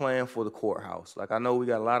overall plan for the courthouse? Like, I know we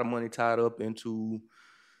got a lot of money tied up into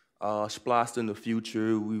SPLOST in the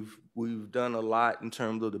future. We've done a lot in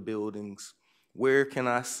terms of the buildings. Where can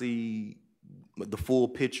I see the full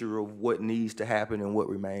picture of what needs to happen and what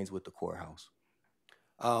remains with the courthouse?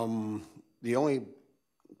 The only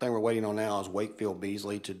thing we're waiting on now is Wakefield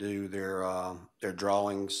Beasley to do their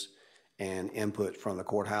drawings and input from the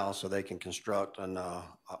courthouse so they can construct an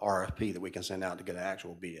RFP that we can send out to get an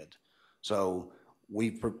actual bid. So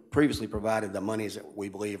we've previously provided the monies that we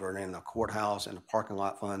believe are in the courthouse and the parking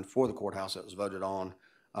lot fund for the courthouse that was voted on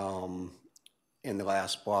in the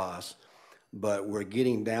last SPLOST. But we're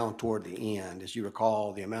getting down toward the end. As you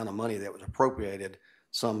recall, the amount of money that was appropriated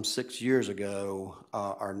some 6 years ago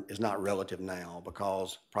is not relative now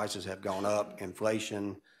because prices have gone up,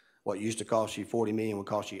 inflation. What used to cost you $40 million would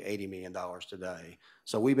cost you $80 million today.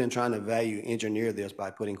 So we've been trying to value engineer this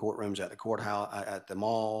by putting courtrooms at the courthouse, at the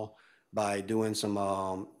mall, by doing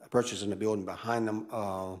some purchasing the building behind them,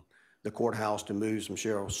 the courthouse to move some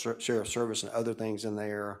sheriff service and other things in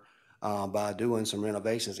there, by doing some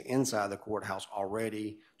renovations inside the courthouse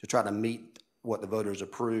already to try to meet what the voters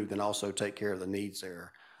approved and also take care of the needs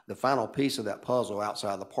there. The final piece of that puzzle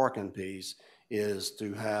outside the parking piece is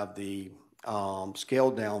to have the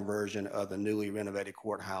scaled down version of the newly renovated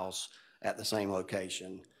courthouse at the same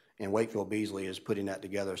location. And Wakefield Beasley is putting that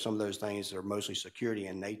together. Some of those things are mostly security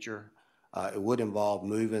in nature. It would involve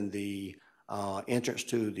moving the entrance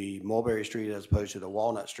to the Mulberry Street as opposed to the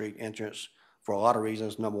Walnut Street entrance for a lot of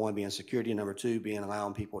reasons. Number one being security, number two being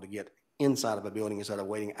allowing people to get inside of a building instead of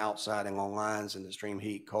waiting outside and on lines in the extreme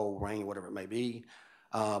heat, cold, rain, whatever it may be,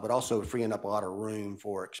 but also freeing up a lot of room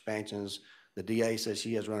for expansions. The DA says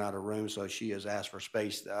she has run out of room, so she has asked for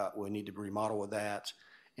space. We need to remodel with that.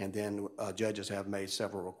 And then judges have made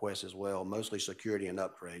several requests as well, mostly security and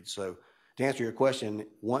upgrades. So to answer your question,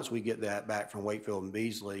 once we get that back from Wakefield and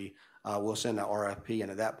Beasley, we'll send the RFP,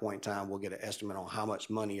 and at that point in time, we'll get an estimate on how much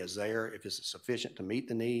money is there, if it's sufficient to meet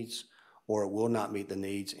the needs, or it will not meet the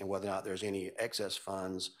needs, and whether or not there's any excess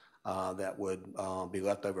funds that would be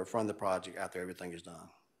left over from the project after everything is done.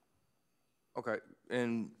 Okay,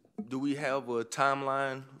 and do we have a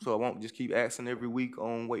timeline, so I won't just keep asking every week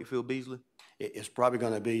on Wakefield Beasley? It's probably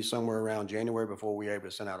going to be somewhere around January before we're able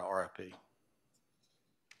to send out an RFP.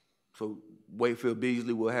 So Wakefield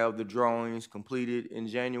Beasley will have the drawings completed in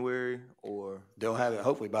January, or? They'll have it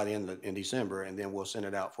hopefully by the end in December, and then we'll send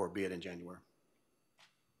it out for a bid in January.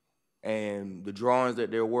 And the drawings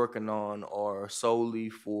that they're working on are solely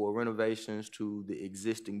for renovations to the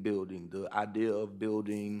existing building. The idea of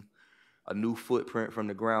building a new footprint from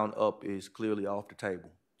the ground up is clearly off the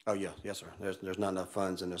table. Oh, yeah, yes, sir. There's not enough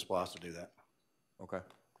funds in this SPOS to do that. Okay.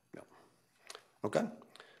 Yep. Okay.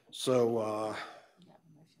 So,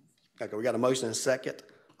 okay, we got a motion and a second.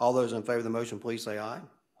 All those in favor of the motion, please say aye.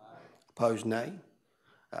 Aye. Opposed, nay.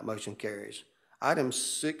 That motion carries. Item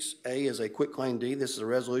 6A is a quitclaim deed. This is a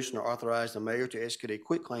resolution to authorize the mayor to execute a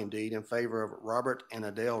quitclaim deed in favor of Robert and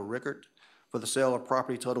Adele Rickard for the sale of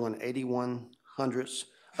property totaling 81/100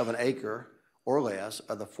 of an acre or less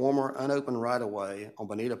of the former unopened right-of-way on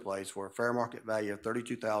Bonita Place for a fair market value of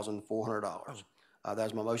 $32,400.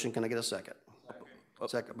 That's my motion. Can I get a second?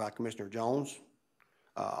 Second by Commissioner Jones.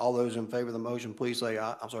 All those in favor of the motion, please say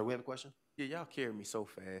aye. I'm sorry, we have a question? Yeah, y'all carry me so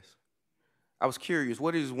fast. I was curious,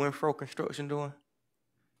 what is Winfro Construction doing?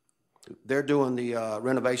 They're doing the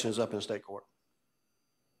renovations up in state court.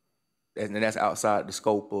 And that's outside the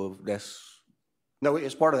scope of, No,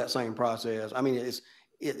 it's part of that same process. I mean,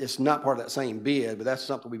 it's not part of that same bid, but that's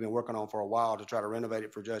something we've been working on for a while to try to renovate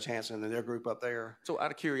it for Judge Hanson and their group up there. So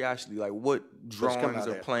out of curiosity, like what drawings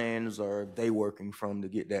or plans are they working from to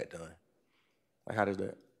get that done? Like how does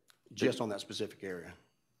that? Just on that specific area.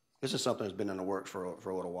 This is something that's been in the works for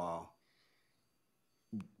a little while.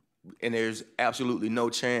 And there's absolutely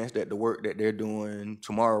no chance that the work that they're doing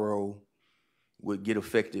tomorrow would get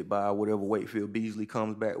affected by whatever Wakefield Beasley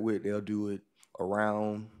comes back with. They'll do it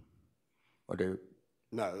around, or they're...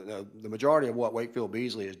 No, the majority of what Wakefield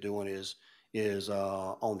Beasley is doing is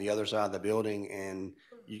on the other side of the building, and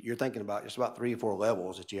you're thinking about, it's about 3 or 4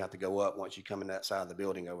 levels that you have to go up once you come in that side of the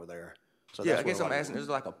building over there. So yeah, I guess I'm asking, there's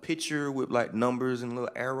like a picture with like numbers and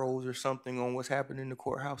little arrows or something on what's happening in the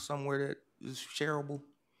courthouse somewhere that is shareable?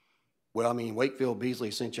 Well, I mean, Wakefield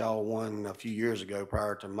Beasley sent y'all one a few years ago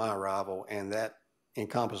prior to my arrival, and that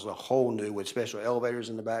encompasses a whole new, with special elevators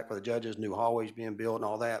in the back for the judges, new hallways being built and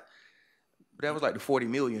all that. But that was like the $40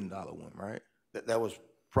 million one, right? That was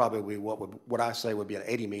probably what I say would be an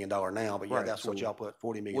 $80 million now, but yeah, Right, that's what so y'all put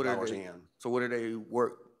 $40 million in. So what do they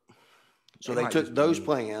work? So they took those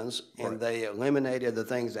plans and they eliminated the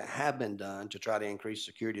things that have been done to try to increase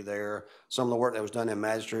security there. Some of the work that was done in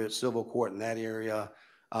magistrate, civil court in that area,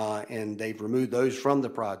 and they've removed those from the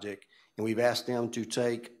project. And we've asked them to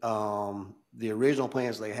take the original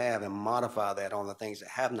plans they have and modify that on the things that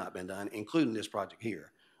have not been done, including this project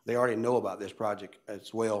here. They already know about this project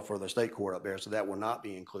as well for the state court up there, so that will not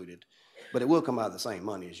be included. But it will come out of the same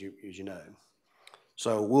money, as you know.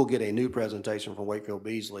 So we'll get a new presentation from Wakefield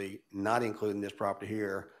Beasley, not including this property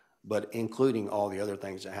here, but including all the other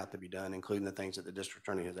things that have to be done, including the things that the district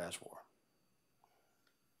attorney has asked for.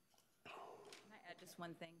 Can I add just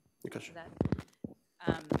one thing Okay, to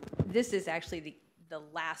that? This is actually the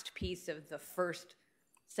last piece of the first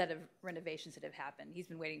set of renovations that have happened. He's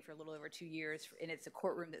been waiting for a little over 2 years, and it's a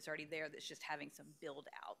courtroom that's already there that's just having some build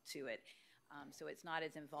out to it. So it's not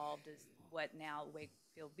as involved as what now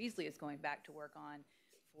Wakefield Beasley is going back to work on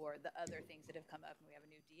for the other things that have come up. And we have a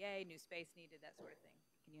new DA, new space needed, that sort of thing.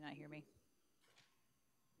 Can you not hear me?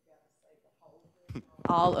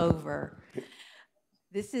 All over.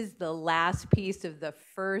 This is the last piece of the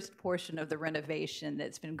first portion of the renovation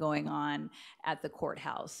that's been going on at the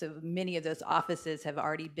courthouse. So many of those offices have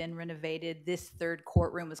already been renovated. This third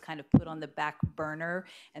courtroom was kind of put on the back burner,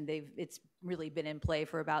 and it's really been in play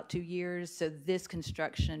for about 2 years. So this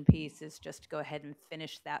construction piece is just to go ahead and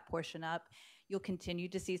finish that portion up. You'll continue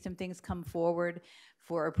to see some things come forward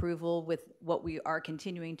for approval with what we are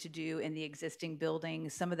continuing to do in the existing building.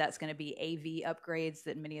 Some of that's going to be AV upgrades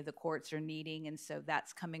that many of the courts are needing, and so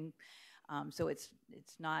that's coming. So it's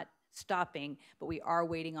not stopping, but we are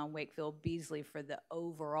waiting on Wakefield Beasley for the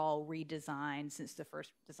overall redesign since the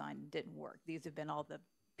first design didn't work. These have been all the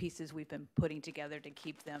pieces we've been putting together to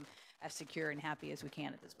keep them as secure and happy as we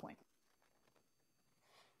can at this point.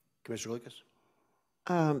 Commissioner Lucas?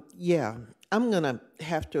 Yeah, I'm going to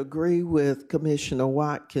have to agree with Commissioner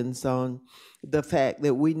Watkins on the fact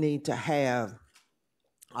that we need to have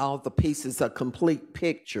all the pieces, a complete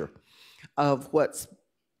picture of what's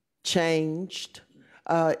changed.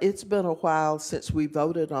 It's been a while since we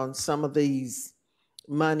voted on some of these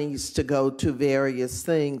monies to go to various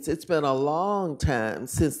things. It's been a long time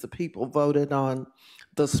since the people voted on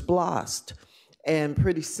the SPLOST. And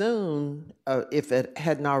pretty soon, if it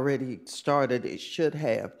hadn't already started, it should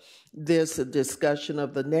have. There's a discussion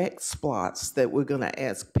of the next SPLOST that we're going to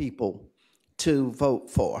ask people to vote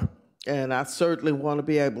for. And I certainly want to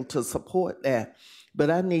be able to support that. But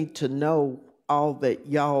I need to know all that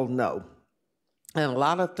y'all know. And a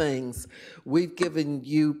lot of things, we've given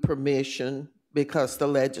you permission because the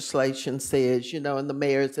legislation says, and the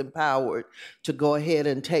mayor is empowered to go ahead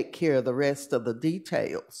and take care of the rest of the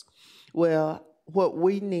details. Well, what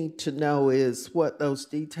we need to know is what those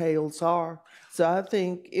details are. So I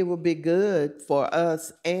think it would be good for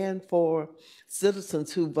us and for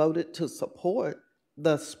citizens who voted to support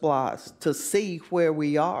the SPLOST to see where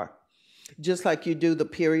we are. Just like you do the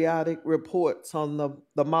periodic reports on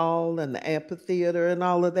the mall and the amphitheater and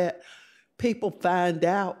all of that, people find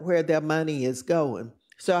out where their money is going.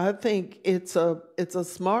 So I think it's a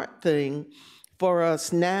smart thing for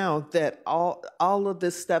us now that all of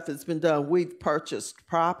this stuff has been done. We've purchased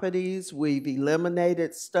properties, we've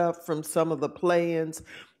eliminated stuff from some of the plans.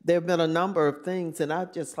 There have been a number of things, and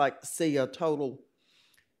I'd just like to see a total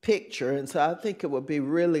picture. And so I think it would be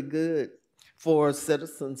really good for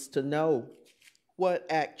citizens to know what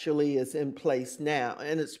actually is in place now.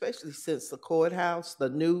 And especially since the courthouse, the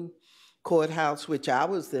new courthouse, which I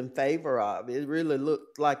was in favor of, it really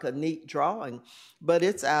looked like a neat drawing, but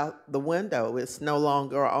it's out the window. It's no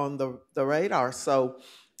longer on the radar. So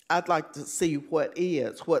I'd like to see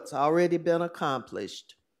what's already been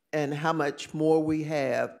accomplished and how much more we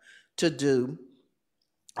have to do.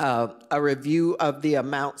 A review of the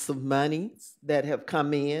amounts of money that have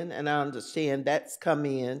come in, and I understand that's come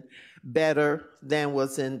in better than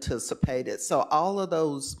was anticipated. So all of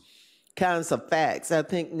those kinds of facts, I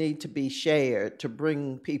think, need to be shared to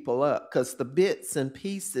bring people up, because the bits and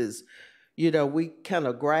pieces, we kind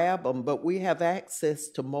of grab them, but we have access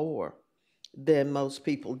to more than most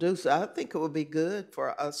people do. So I think it would be good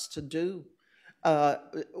for us to do.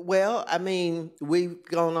 We've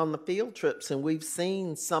gone on the field trips and we've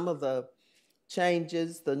seen some of the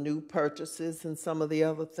changes, the new purchases, and some of the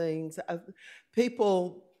other things.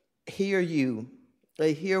 People hear you,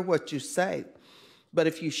 they hear what you say, but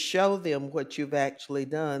if you show them what you've actually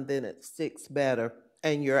done, then it sticks better,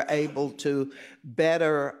 and you're able to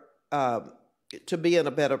to be in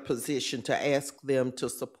a better position to ask them to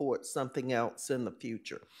support something else in the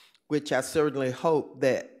future, which I certainly hope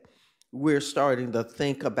that we're starting to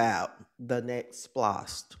think about the next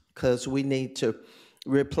SPLOST, because we need to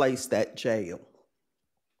replace that jail.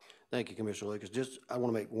 Thank you, Commissioner Lucas. I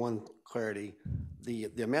want to make one clarity.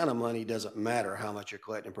 The amount of money doesn't matter how much you're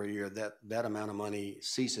collecting per year. That amount of money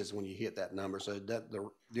ceases when you hit that number. So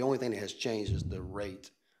the only thing that has changed is the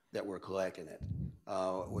rate that we're collecting it.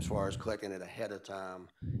 As far as collecting it ahead of time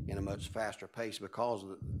in a much faster pace, because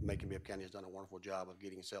Macon-Bibb County has done a wonderful job of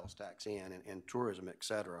getting sales tax in and tourism, et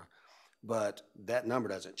cetera. But that number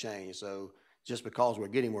doesn't change. So just because we're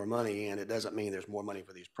getting more money in, it doesn't mean there's more money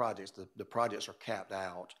for these projects. The projects are capped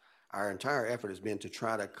out. Our entire effort has been to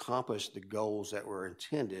try to accomplish the goals that were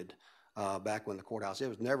intended back when the courthouse, it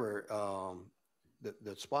was never,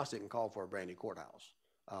 the SPLOST didn't call for a brand new courthouse.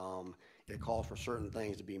 It called for certain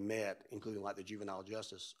things to be met, including like the juvenile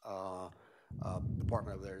justice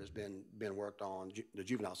department over there has been worked on, the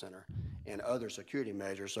juvenile center, and other security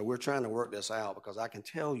measures. So we're trying to work this out, because I can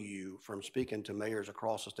tell you from speaking to mayors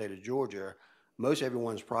across the state of Georgia, most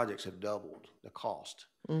everyone's projects have doubled the cost.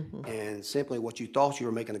 Mm-hmm. And simply what you thought you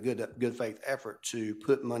were making a good faith effort to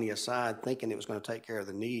put money aside thinking it was going to take care of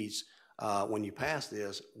the needs when you pass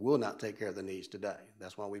this will not take care of the needs today.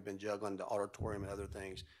 That's why we've been juggling the auditorium and other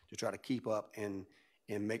things to try to keep up and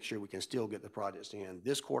make sure we can still get the projects in.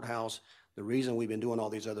 This courthouse, the reason we've been doing all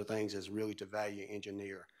these other things is really to value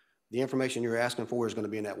engineer. The information you're asking for is going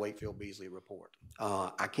to be in that Wakefield-Beasley report.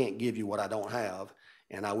 I can't give you what I don't have,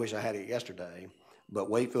 and I wish I had it yesterday, but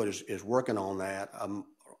Wakefield is working on that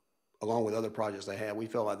along with other projects they have. We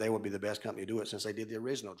felt like they would be the best company to do it since they did the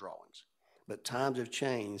original drawings. But times have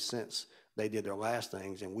changed since they did their last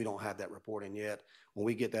things, and we don't have that reporting yet. When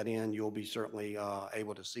we get that in, you'll be certainly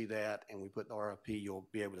able to see that, and we put the RFP, you'll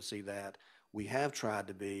be able to see that. We have tried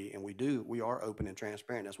to be, and we are open and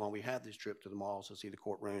transparent. That's why we have this trip to the malls to see the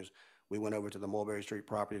courtrooms. We went over to the Mulberry Street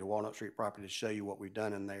property, the Walnut Street property, to show you what we've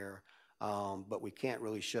done in there. But we can't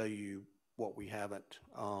really show you what we haven't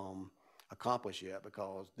accomplished yet,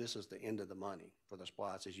 because this is the end of the money for the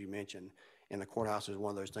SPLOST, as you mentioned. And the courthouse is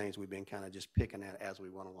one of those things we've been kind of just picking at as we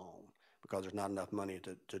went along, because there's not enough money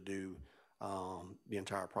to do the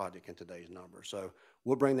entire project in today's number. So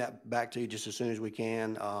we'll bring that back to you just as soon as we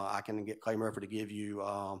can. I can get Clay Murphy to give you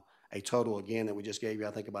a total again that we just gave you,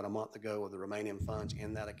 I think about a month ago, of the remaining funds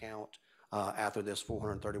in that account after this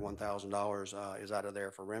 $431,000 is out of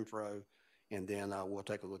there for Renfro, and then we'll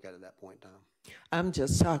take a look at it at that point in time. I'm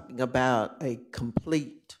just talking about a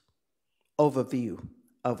complete overview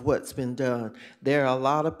of what's been done. There are a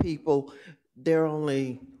lot of people, there are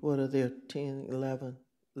only, what are there, 10, 11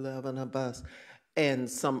 of us, and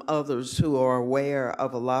some others who are aware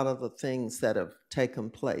of a lot of the things that have taken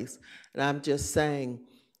place. And I'm just saying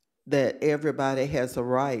that everybody has a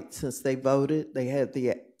right, since they voted, they had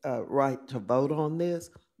the right to vote on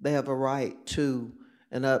this, they have a right to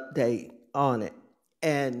an update on it.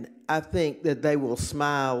 And I think that they will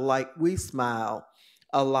smile like we smile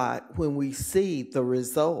a lot when we see the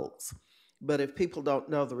results. But if people don't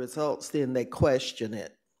know the results, then they question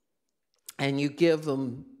it. And you give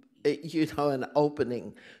them, an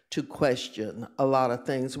opening to question a lot of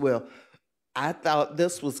things. Well, I thought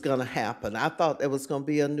this was going to happen. I thought there was going to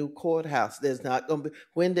be a new courthouse. There's not going to be.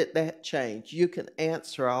 When did that change? You can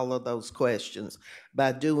answer all of those questions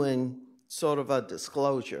by doing sort of a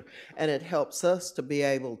disclosure. And it helps us to be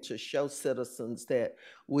able to show citizens that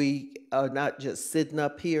we are not just sitting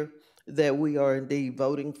up here, that we are indeed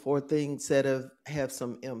voting for things that have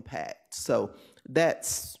some impact. So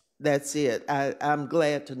that's it. I'm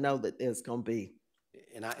glad to know that there's going to be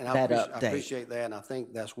I appreciate that, and I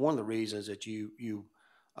think that's one of the reasons that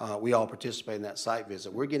we all participate in that site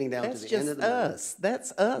visit. We're getting down to the end of the us.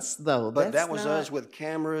 That's us, though. But that was us with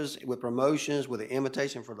cameras, with promotions, with an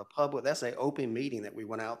invitation for the public. That's an open meeting that we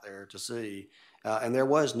went out there to see, and there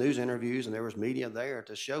was news interviews and there was media there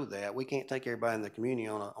to show that. We can't take everybody in the community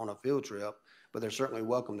on a field trip, but they're certainly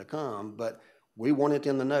welcome to come. But we wanted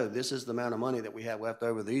them to know this is the amount of money that we have left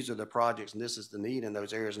over. These are the projects, and this is the need in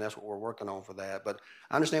those areas, and that's what we're working on for that. But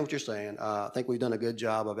I understand what you're saying. I think we've done a good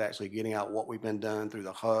job of actually getting out what we've been done through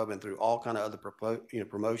the hub and through all kind of other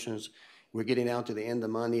promotions. We're getting down to the end of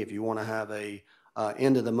money. If you want to have a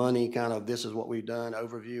end of the money kind of this is what we've done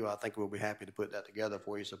overview, I think we'll be happy to put that together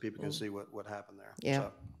for you so people can see what happened there. Yeah,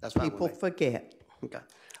 so that's fine. People forget. Okay.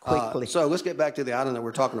 Quickly. So let's get back to the item that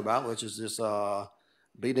we're talking about, which is this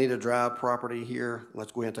Benita Drive property here.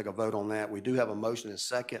 Let's go ahead and take a vote on that. We do have a motion and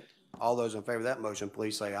second. All those in favor of that motion,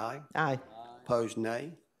 please say aye. Aye. Opposed,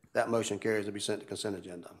 nay. That motion carries to be sent to consent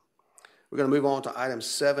agenda. We're going to move on to item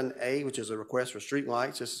 7A, which is a request for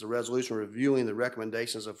streetlights. This is a resolution reviewing the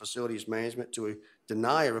recommendations of facilities management to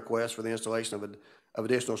deny a request for the installation of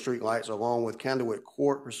additional streetlights along with Candlewick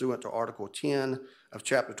Court pursuant to Article 10 of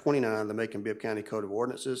Chapter 29 of the Macon-Bibb County Code of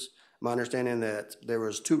Ordinances. My understanding that there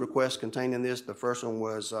was 2 requests contained in this. The first one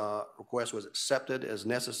was request was accepted as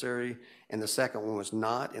necessary, and the second one was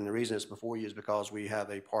not. And the reason it's before you is because we have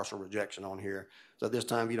a partial rejection on here. So at this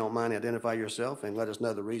time, if you don't mind, identify yourself and let us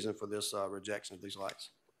know the reason for this rejection of these lights.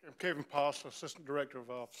 I'm Kevin Poss, Assistant Director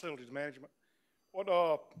of Facilities Management. What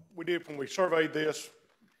we did when we surveyed this,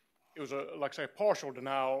 it was like I say, a partial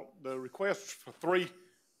denial. The request was for 3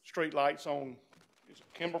 street lights on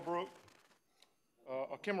Kimber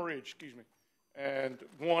Ridge, excuse me, and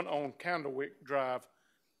 1 on Candlewick Drive.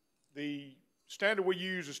 The standard we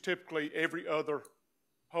use is typically every other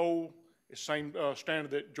pole. It's the same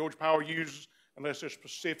standard that Georgia Power uses, unless there's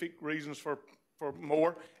specific reasons for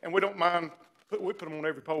more. And we don't mind, we put them on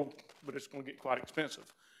every pole, but it's going to get quite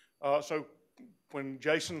expensive. So when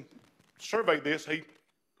Jason surveyed this, he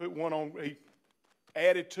put 1 on, he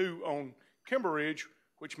added 2 on Kimber Ridge,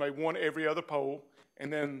 which made 1 every other pole,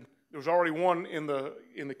 and then there was already 1 in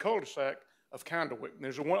the cul-de-sac of Candlewick. And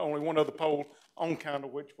there's only 1 other pole on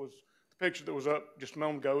Candlewick, which was the picture that was up just a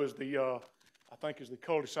moment ago is the I think is the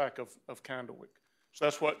cul-de-sac of Candlewick. So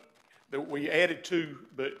that's what we added 2,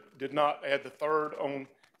 but did not add the 3rd on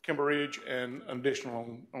Kimber Ridge and an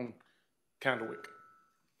additional on Candlewick.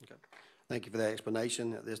 Okay. Thank you for that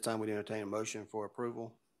explanation. At this time, we entertain a motion for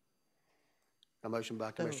approval. A motion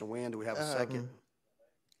by Commissioner Wynn. Do we have a second?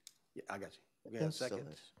 Yeah, I got you. We got a second.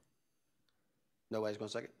 Nobody's going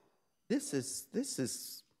to second? This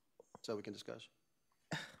is. So we can discuss.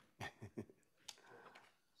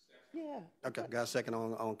 Yeah. Okay, got a second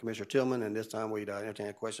on Commissioner Tillman, and this time we'd entertain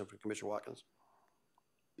a question for Commissioner Watkins.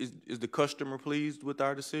 Is the customer pleased with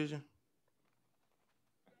our decision?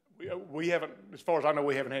 We haven't, as far as I know,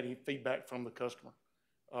 we haven't had any feedback from the customer.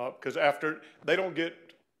 Because after, they don't get,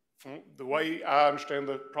 from the way I understand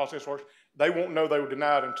the process works, they won't know they were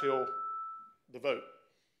denied until the vote.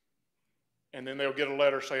 And then they'll get a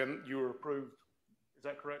letter saying you were approved. Is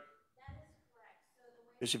that correct? That is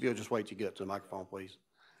correct. So If you'll just wait till you get to the microphone, please.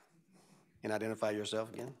 And identify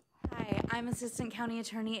yourself again. Hi, I'm Assistant County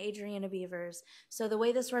Attorney Adriana Beavers. So the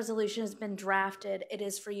way this resolution has been drafted, it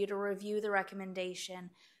is for you to review the recommendation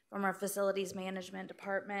from our Facilities Management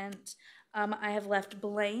Department. I have left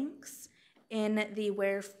blanks in the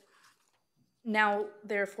where now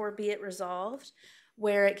therefore be it resolved,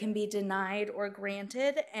 where it can be denied or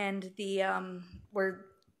granted, and the where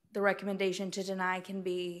the recommendation to deny can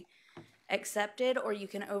be accepted, or you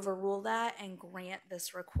can overrule that and grant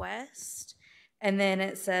this request. And then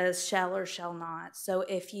it says shall or shall not. So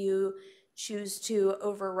if you choose to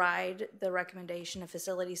override the recommendation of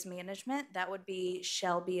facilities management, that would be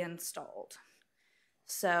shall be installed.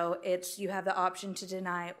 So it's, you have the option to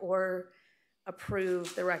deny or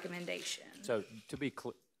approve the recommendation. So to be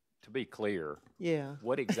clear, Yeah.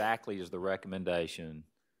 what exactly is the recommendation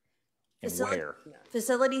and where?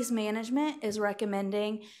 Facilities management is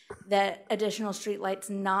recommending that additional streetlights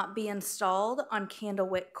not be installed on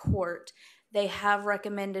Candlewick Court. They have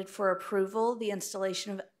recommended for approval the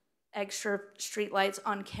installation of extra streetlights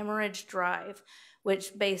on Kimmeridge Drive,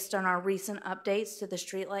 which, based on our recent updates to the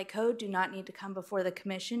streetlight code, do not need to come before the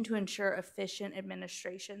commission to ensure efficient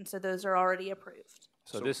administration. So those are already approved.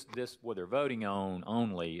 So this what they're voting on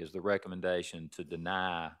only is the recommendation to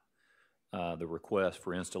deny the request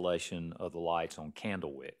for installation of the lights on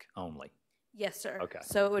Candlewick only. Yes, sir. Okay.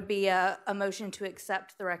 So it would be a motion to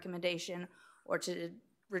accept the recommendation or to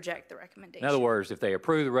reject the recommendation. In other words, if they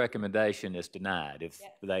approve the recommendation, it's denied.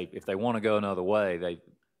 If they want to go another way,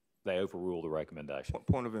 they overrule the recommendation.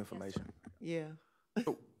 Point of information. Yeah.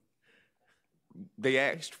 They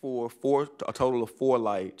asked for a total of 4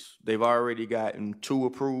 lights. They've already gotten 2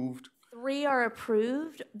 approved. 3 are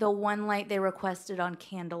approved. The one light they requested on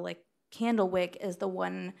Candlewick is the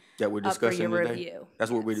one That we're discussing up for your today. review.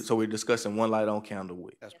 That's what we're discussing 1 light on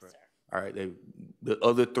Candlewick. That's correct. All right, the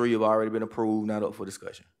other 3 have already been approved, not up for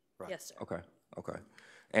discussion. Right. Yes, sir. Okay.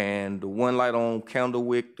 And the 1 light on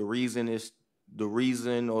Candlewick,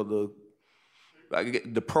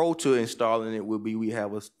 the pro to installing it would be we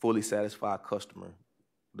have a fully satisfied customer.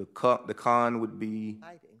 The con would be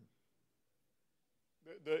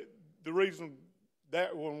The reason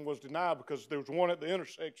that one was denied because there was one at the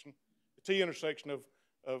intersection, the T intersection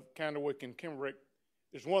of Candlewick and Kimbrick.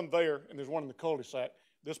 There's one there and there's one in the cul-de-sac.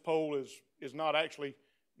 This pole is not actually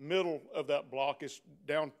middle of that block. It's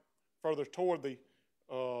down further toward the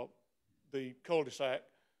cul-de-sac.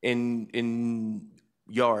 in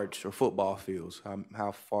yards or football fields.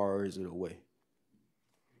 How far is it away?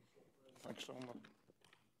 I think so.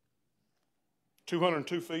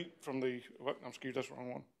 202 feet from the. I'm excuse, that's the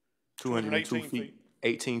wrong one. 202 feet.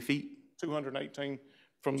 18 feet. 218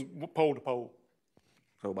 from pole to pole.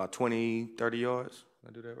 So about 20, 30 yards. Did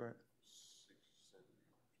I do that right?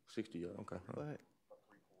 60 yards. Okay. Go ahead.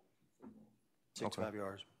 65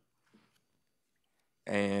 yards.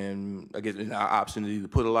 And I guess our option is either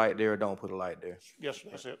put a light there or don't put a light there. Yes,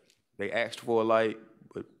 that's it. They asked for a light,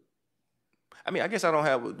 but I mean, I guess I don't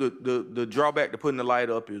have the drawback to putting the light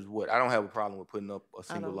up is what I don't have a problem with putting up a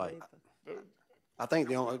single light. I think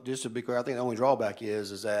just to be clear, I think the only drawback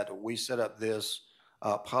is that we set up this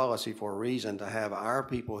policy for a reason to have our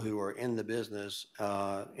people who are in the business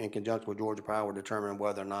in conjunction with Georgia Power determine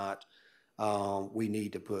whether or not we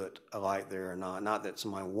need to put a light there or not. Not that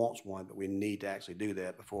somebody wants one, but we need to actually do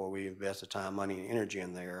that before we invest the time, money, and energy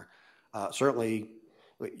in there. Certainly,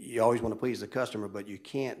 you always want to please the customer, but you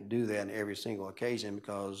can't do that in every single occasion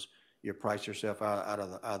because you price yourself out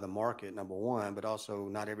of the market, number one, but also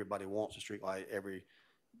not everybody wants a street light every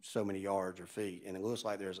so many yards or feet. And it looks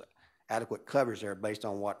like there's adequate coverage there based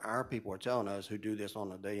on what our people are telling us who do this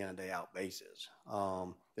on a day in and day out basis.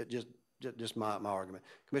 Just my argument.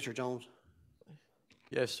 Commissioner Jones?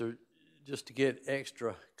 Yes, sir. Just to get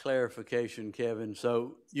extra clarification, Kevin,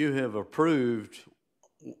 so you have approved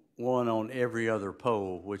one on every other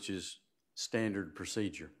pole, which is standard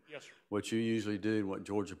procedure. Yes, sir. What you usually do and what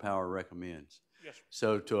Georgia Power recommends. Yes, sir.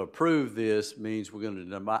 So to approve this means we're going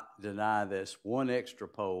to deny this one extra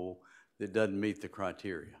pole that doesn't meet the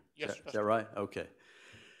criteria. Yes, is that right? Okay.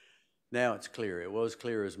 Now it's clear. It was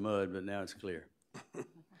clear as mud, but now it's clear.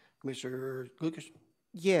 Commissioner Lucas?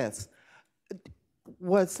 Yes.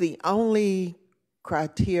 Was the only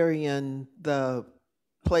criterion the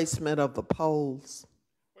placement of the poles?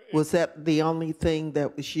 Was that the only thing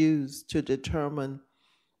that was used to determine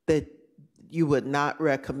that you would not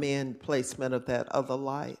recommend placement of that other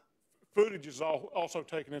light? Footage is also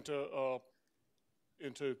taken into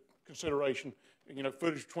consideration. You know,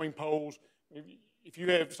 footage between poles. If you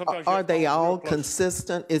have sometimes are they all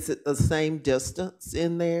consistent? Is it the same distance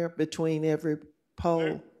in there between every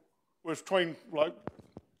pole? Well, it's between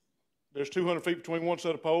there's 200 feet between one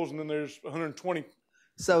set of poles, and then there's 120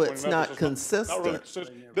 So it's between not levels. consistent. Not really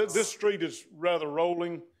consistent. This street is rather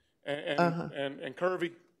rolling and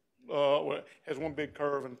curvy. Has one big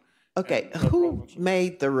curve and. Okay, who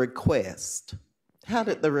made the request? How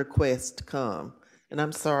did the request come? And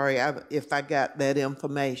I'm sorry if I got that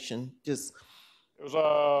information. Just it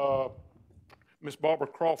was Miss Barbara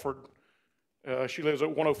Crawford. She lives at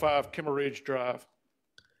 105 Kimmeridge Drive.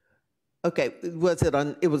 okay. Was it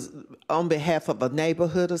on? It was on behalf of a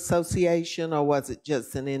neighborhood association, or was it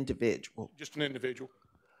just an individual? Just an individual.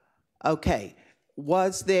 Okay.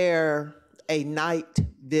 Was there a night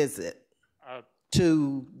visit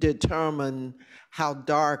to determine how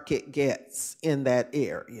dark it gets in that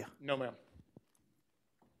area? No, ma'am.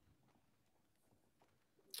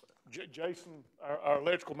 Jason, our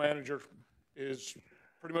electrical manager, is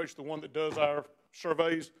pretty much the one that does our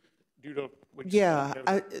surveys due to.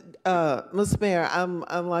 Ms. Mayor,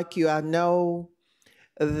 I'm like you. I know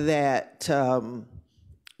that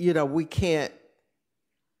we can't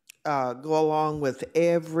go along with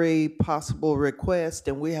every possible request,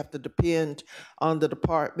 and we have to depend on the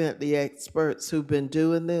department, the experts who've been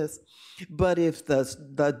doing this. But if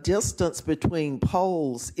the distance between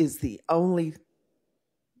poles is the only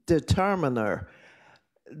determiner,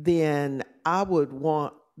 then I would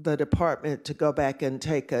want the department to go back and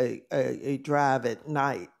take a drive at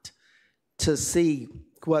night to see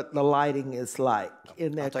what the lighting is like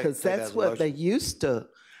in there, because that's what they used to.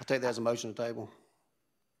 I'll take that as a motion to table,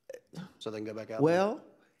 so they can go back out. Well,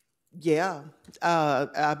 yeah,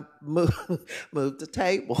 I moved the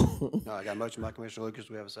table. All right, I got a motion by Commissioner Lucas.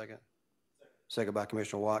 Do we have a second? Second by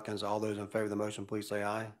Commissioner Watkins. All those in favor of the motion, please say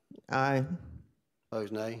aye. Aye.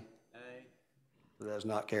 Opposed, nay. Aye. That does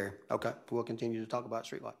not carry. Okay, we'll continue to talk about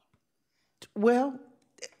streetlights. Well,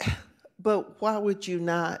 but why would you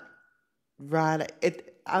not write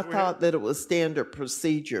it? I thought that it was standard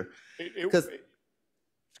procedure. Excuse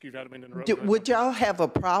me, I didn't mean to interrupt. Would y'all have a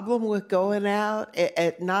problem with going out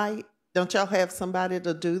at night? Don't y'all have somebody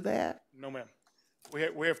to do that? No, ma'am.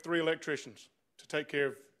 We have 3 electricians to take care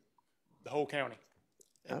of the whole county.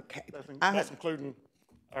 Okay. That's including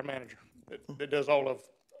our manager that does all of.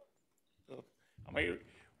 I mean,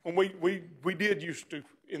 when we did used to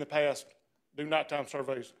in the past do nighttime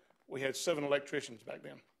surveys, we had 7 electricians back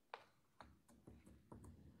then.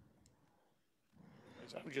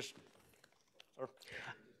 I'm just, sir.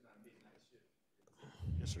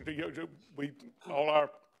 Yes, sir. All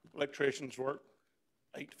our electricians work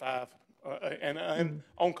 8 to 5, and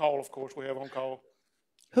on call. Of course, we have on call.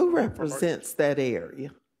 Who represents that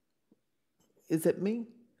area? Is it me?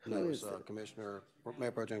 No, it's Commissioner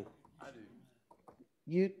Mayor Pro Tem. I do.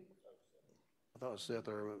 You? I thought it was Seth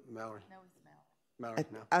or Mallory. No,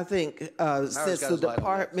 it's Mallory. I think since the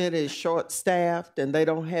department is short-staffed and they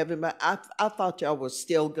don't have him, I thought y'all were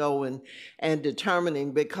still going and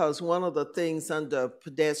determining, because one of the things under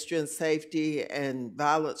pedestrian safety and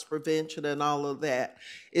violence prevention and all of that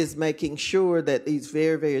is making sure that these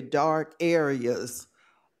very, very dark areas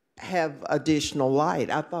have additional light.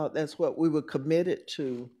 I thought that's what we were committed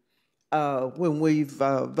to when we've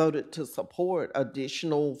voted to support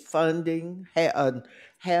additional funding,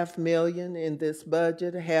 $500,000 in this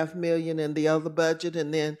budget, $500,000 in the other budget,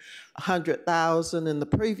 and then $100,000 in the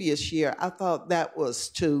previous year. I thought that was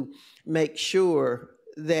to make sure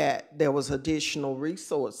that there was additional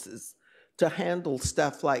resources to handle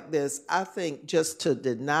stuff like this. I think just to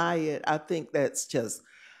deny it, I think that's just,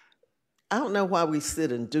 I don't know why we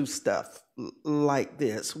sit and do stuff like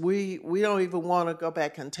this. We don't even want to go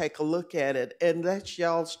back and take a look at it, and that's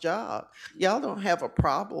y'all's job. Y'all don't have a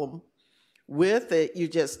problem with it, you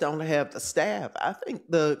just don't have the staff. I think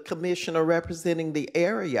the commissioner representing the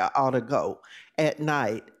area ought to go at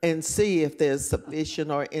night and see if there's sufficient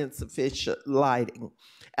or insufficient lighting.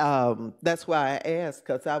 That's why I asked,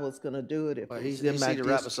 because I was going to do it if it was in my district. He's seated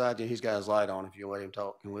right beside you. He's got his light on. If you let him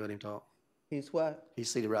talk, can we let him talk? He's what?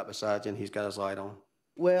 He's seated right beside you, and he's got his light on.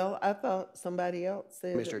 Well, I thought somebody else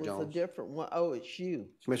said Mr. it was Jones. a different one. Oh, it's you.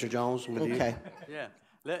 Mr. Jones, with you. Okay. Yeah.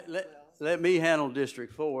 Let me handle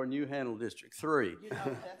District 4 and you handle District 3. You know,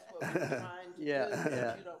 that's what we're trying to do.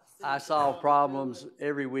 Yeah. I solve problems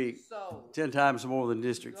every week 10 times more than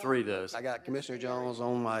District 3 does. I got Commissioner Jones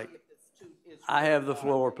on mic. I have the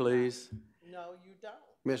floor, please. No, you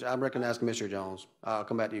don't. I recognize Commissioner Jones. I'll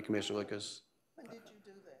come back to you, Commissioner Lucas. When did you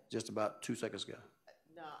do that? Just about 2 seconds ago.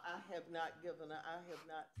 No, I have not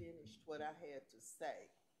finished what I had to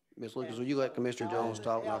say. Ms. Lucas, will you let Commissioner Jones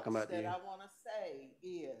talk, and I'll come back to you? What I want to say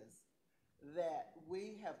is that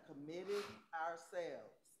we have committed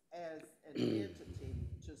ourselves as an entity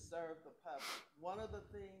to serve the public. One of the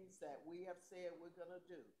things that we have said we're going to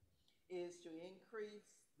do is to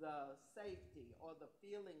increase the safety or the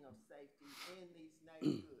feeling of safety in these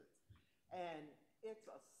neighborhoods. And it's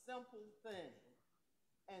a simple thing.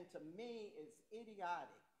 And to me, it's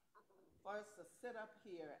idiotic for us to sit up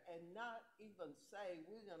here and not even say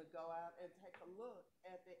we're going to go out and take a look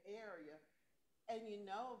at the area. And you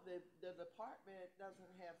know, the department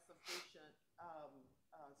doesn't have sufficient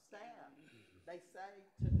staff. They say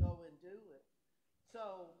to go and do it.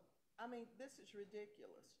 So, I mean, this is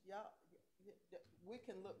ridiculous. Y'all, we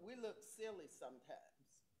look silly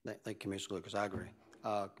sometimes. Thank you, Commissioner Lucas. I agree.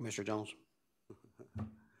 Commissioner Jones?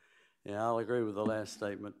 Yeah, I'll agree with the last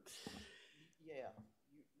statement. Yeah.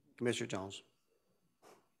 Commissioner Jones?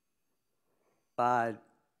 By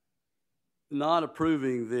not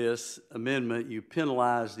approving this amendment, you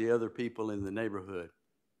penalize the other people in the neighborhood.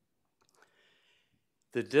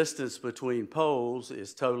 The distance between poles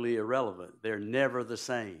is totally irrelevant. They're never the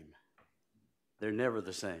same. They're never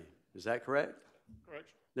the same. Is that correct? Correct.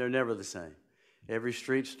 They're never the same. Every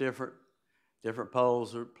street's different. Different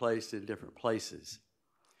poles are placed in different places.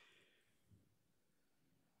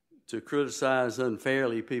 To criticize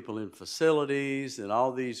unfairly people in facilities and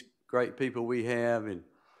all these great people we have in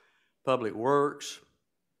public works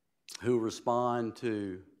who respond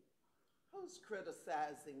to. Who's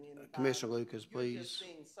criticizing anybody? Commissioner Lucas, please. You're just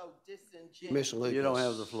being so disingenuous. Commissioner Lucas. You don't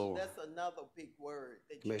have the floor. That's another big word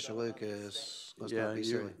that Commissioner you Lucas, understand. let's not be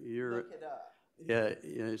silly. Look it up. Yeah,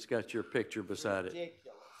 it's got your picture beside it.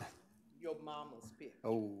 Ridiculous. Your mama's picture.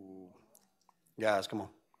 Oh, guys, come on.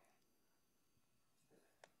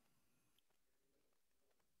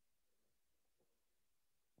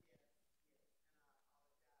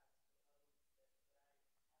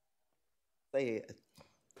 Say it.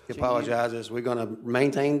 He apologizes. We're going to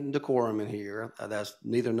maintain decorum in here. That's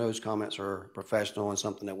neither of those comments are professional and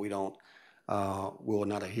something that we don't will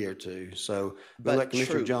not adhere to. So we'll let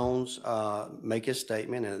Commissioner Jones make his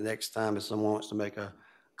statement, and the next time if someone wants to make a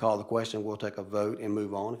call the question, we'll take a vote and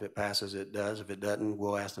move on. If it passes, it does. If it doesn't,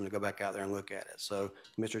 we'll ask them to go back out there and look at it. So,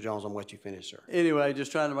 Mr. Jones, I'm let you finish, sir. Anyway,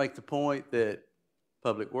 just trying to make the point that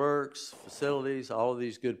Public Works, facilities, all of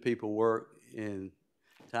these good people work in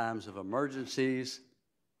times of emergencies.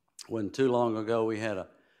 When too long ago we had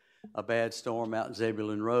a bad storm out in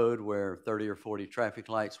Zebulon Road where 30 or 40 traffic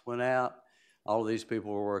lights went out. All of these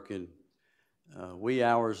people were working wee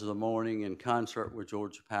hours of the morning in concert with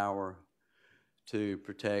Georgia Power to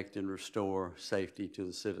protect and restore safety to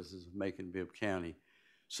the citizens of Macon-Bibb County.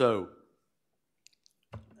 So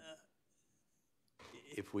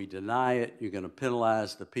if we deny it, you're going to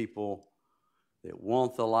penalize the people that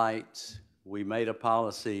want the lights. We made a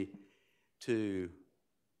policy to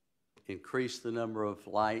increase the number of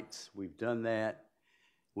lights. We've done that.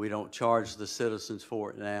 We don't charge the citizens for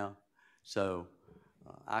it now. So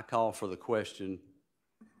I call for the question.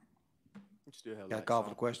 You still have Got a call for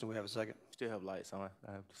the question. We have a second. Still have lights on.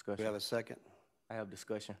 I have discussion. We have a second. I have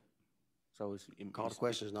discussion. So it's call the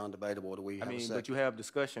question is non-debatable. Do we have a second? But you have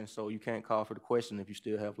discussion, so you can't call for the question if you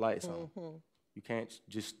still have lights on. You can't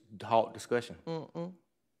just halt discussion.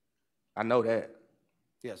 I know that.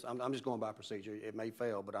 Yes, I'm just going by procedure. It may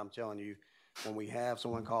fail, but I'm telling you, when we have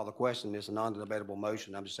someone call the question, it's a non-debatable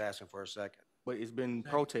motion. I'm just asking for a second. But it's been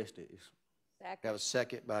protested. We have a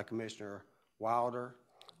second by Commissioner Wilder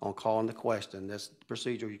on calling the question. This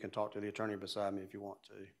procedure, you can talk to the attorney beside me if you want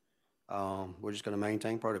to. We're just going to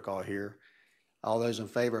maintain protocol here. All those in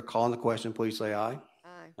favor of calling the question, please say aye.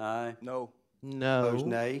 Aye. Aye. No. No. Opposed,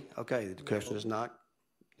 nay. Okay, the question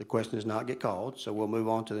does not get called. So we'll move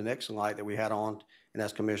on to the next light that we had on, and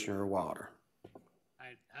that's Commissioner Wilder.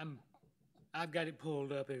 I've got it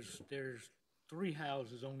pulled up. There's 3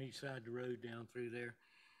 houses on each side of the road down through there.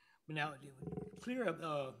 But now, clear up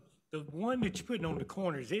the one that you're putting on the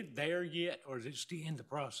corner. Is it there yet, or is it still in the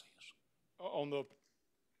process? On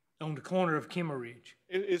the corner of Kimmeridge.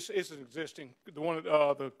 It's an existing. The one at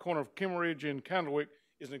the corner of Kimmeridge and Candlewick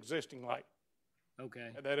is an existing light.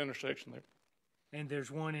 Okay. At that intersection there. And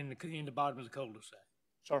there's one in the bottom of the cul-de-sac.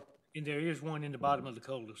 Sir. And there is one in the bottom of the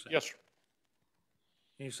cul-de-sac. Yes, sir.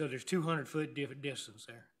 And so there's 200-foot different distance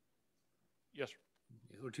there. Yes, sir.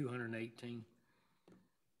 Or 218.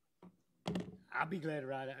 I'll be glad to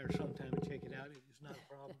ride out there sometime and check it out. It's not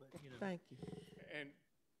a problem, but you know. Thank you. And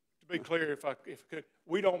to be clear, if I could,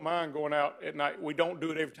 we don't mind going out at night. We don't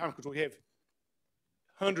do it every time because we have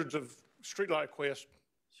hundreds of streetlight requests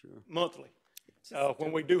monthly.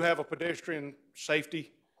 When we do have a pedestrian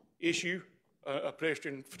safety issue, a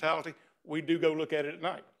pedestrian fatality, we do go look at it at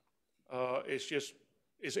night.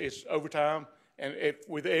 It's overtime, and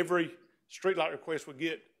with every streetlight request we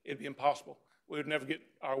get, it'd be impossible. We would never get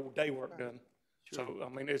our day work done. Sure. So, I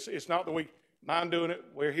mean, it's not that we mind doing it.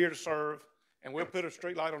 We're here to serve, And we'll put a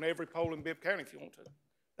street light on every pole in Bibb County if you want to.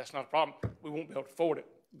 That's not a problem. We won't be able to afford it,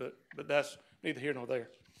 but that's neither here nor there.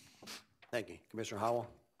 Thank you. Commissioner Howell?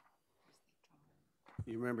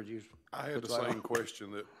 You remembered you? I had the same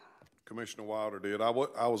question that Commissioner Wilder did. I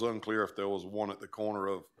was unclear if there was one at the corner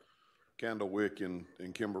of Candlewick and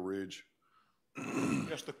Kimber Ridge.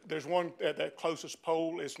 Yes, there's one at that closest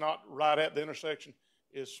pole. It's not right at the intersection.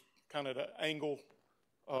 It's kind of the angle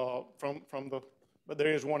from the, but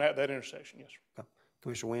there is one at that intersection, yes, sir.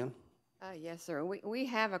 Commissioner Wynn? Yes, sir. We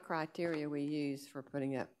have a criteria we use for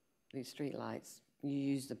putting up these street lights. You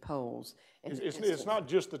use the poles. And It's not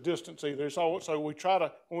just the distance either. It's also, we try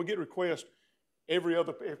to, when we get requests, when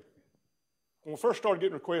we first started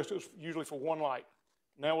getting requests, it was usually for one light.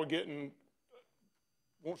 Now we're getting,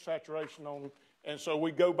 want saturation on, and so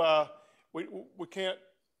we go by, we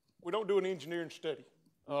don't do an engineering study,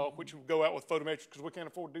 which would go out with photometrics, because we can't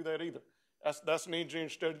afford to do that either. That's an engineering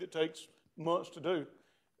study that takes months to do,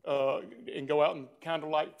 and go out and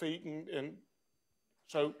candlelight feet, and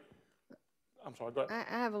so, I'm sorry, go ahead.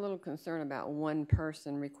 I have a little concern about one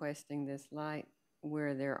person requesting this light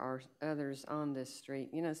where there are others on this street.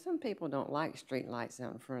 You know, some people don't like street lights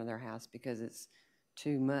out in front of their house because it's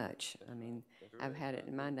too much. I mean, I've had it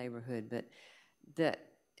in my neighborhood, but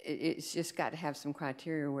it's just got to have some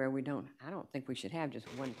criteria where I don't think we should have just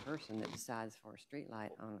one person that decides for a street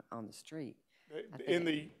light on the street. In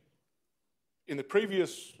the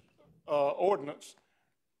previous ordinance,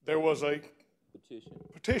 there was a petition.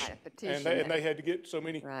 Petition. And they had to get so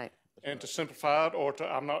many, right. And to simplify it, or to,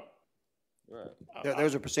 I'm not. Right. There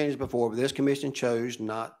was a percentage before, but this commission chose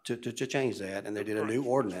not to change that, and they did a new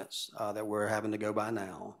ordinance that we're having to go by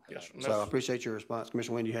now. Yes. So I appreciate your response.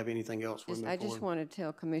 Commissioner Wynn, do you have anything else? I just want to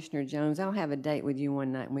tell Commissioner Jones, I'll have a date with you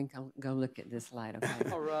one night and we can go look at this light,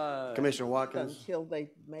 okay? All right. Commissioner Watkins. Until they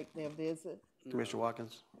make their visit. Commissioner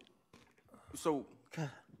Watkins. So,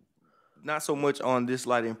 not so much on this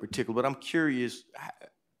light in particular, but I'm curious,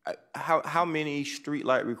 how many street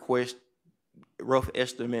light requests, rough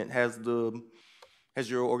estimate, has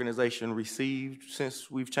your organization received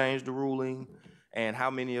since we've changed the ruling, and how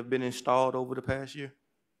many have been installed over the past year?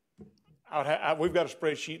 We've got a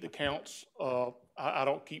spreadsheet that counts. I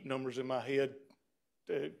don't keep numbers in my head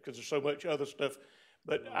because there's so much other stuff,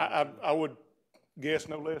 but I would guess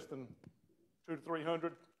no less than 200 to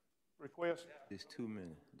 300 requests. Just 2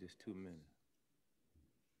 minutes.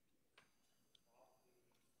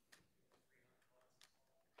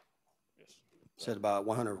 Yes. Said about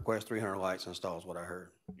 100 requests, 300 lights installed is what I heard.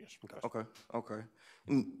 Yes. Okay.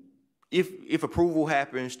 And if approval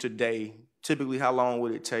happens today, typically how long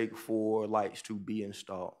would it take for lights to be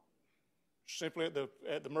installed? Simply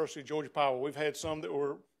at the mercy of Georgia Power. We've had some that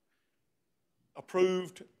were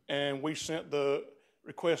approved, and we sent the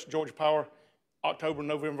request to Georgia Power October,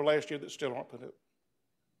 November last year that still aren't put up.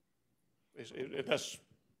 That's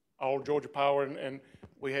all Georgia Power, and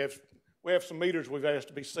we have some meters we've asked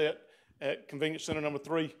to be set at Convenience Center number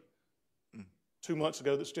 3 2 months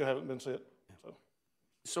ago that still haven't been set.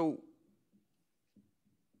 So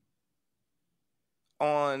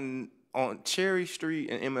on Cherry Street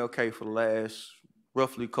and MLK for the last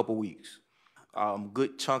roughly couple weeks,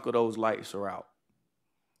 good chunk of those lights are out.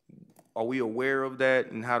 Are we aware of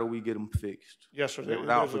that, and how do we get them fixed? Yes, sir. They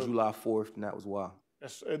were out for July 4th, and that was why.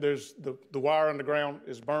 Yes, there's the wire underground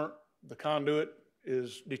is burnt. The conduit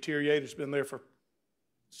is deteriorated. It's been there for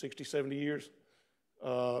 60, 70 years.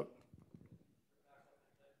 As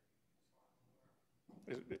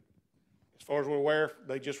far as we're aware,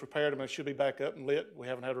 they just repaired them. They should be back up and lit. We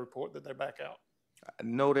haven't had a report that they're back out. I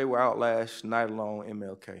know they were out last night along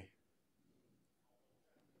MLK.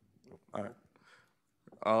 All right.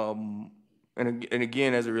 And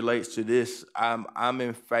again, as it relates to this, I'm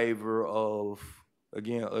in favor of,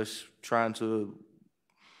 again, us trying to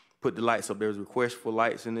put the lights up. There's requests for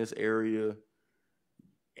lights in this area.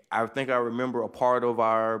 I think I remember a part of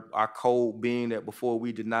our code being that before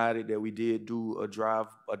we denied it, that we did do a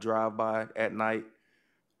drive-by at night.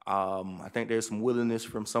 I think there's some willingness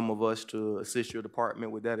from some of us to assist your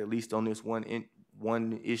department with that, at least on this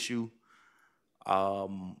one issue.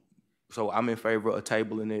 So I'm in favor of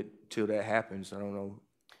tabling it till that happens. I don't know.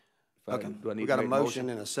 Okay. We got a motion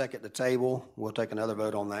and a second to table. We'll take another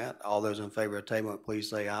vote on that. All those in favor of tabling, please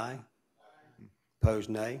say aye. Opposed,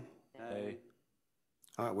 nay. Nay.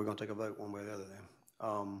 All right, we're going to take a vote one way or the other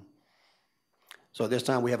then. So at this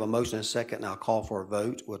time, we have a motion and a second, and I'll call for a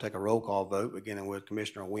vote. We'll take a roll call vote, beginning with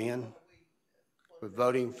Commissioner Wynn. We're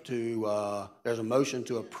voting to, there's a motion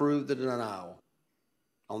to approve the denial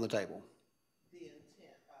on the table. The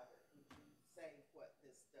intent of it, would you say what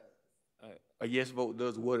this does? A yes vote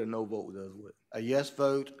does what, a no vote does what? A yes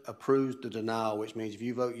vote approves the denial, which means if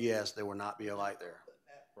you vote yes, there will not be a light there.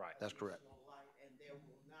 Right. That's correct. And there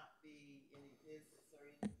will not be any visits or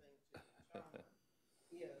anything to determine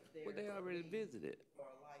if Well, they already visited.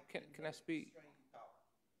 Can I speak?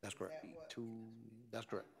 That's correct. That's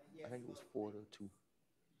correct. I think it was 4 to 2.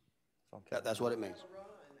 That's what it means.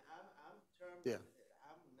 Yeah. I'm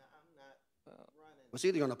not running. It's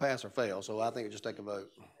either going to pass or fail, so I think it just take a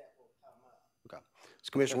vote. Okay.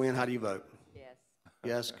 So Commissioner Wynn, how do you vote? Yes.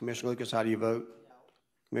 Yes. Commissioner Lucas, how do you vote?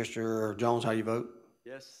 Commissioner Jones, how do you vote?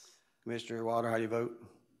 Yes. Commissioner Wilder, how do you vote?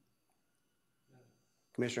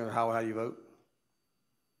 Commissioner Howard, how do you vote?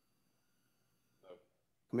 No.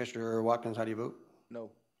 Commissioner Watkins, how do you vote?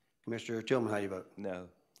 No. Commissioner Tillman, how do you vote? No.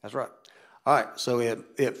 That's right. All right, so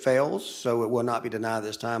it fails, so it will not be denied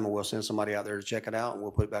this time, and we'll send somebody out there to check it out, and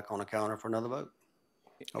we'll put it back on the calendar for another vote.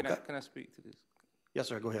 Okay. Can I speak to this? Yes,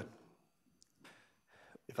 sir, go ahead.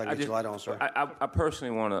 If I get your light on, sir. I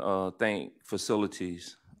personally want to thank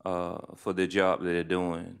facilities for the job that they're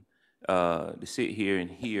doing. To sit here and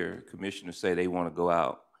hear commissioners say they want to go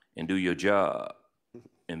out and do your job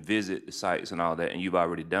and visit the sites and all that, and you've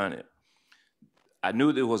already done it. I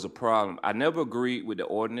knew there was a problem. I never agreed with the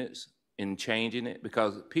ordinance in changing it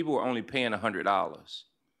because people were only paying $100.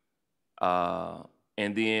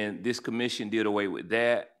 And then this commission did away with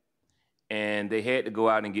that, and they had to go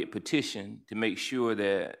out and get petition to make sure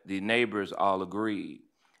that the neighbors all agreed.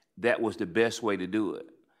 That was the best way to do it.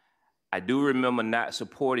 I do remember not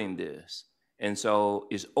supporting this, and so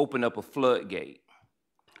it's opened up a floodgate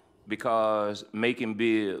because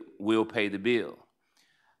Macon-Bibb will pay the bill.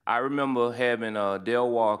 I remember having Dale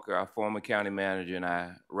Walker, our former county manager, and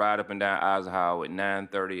I ride up and down Eisenhower at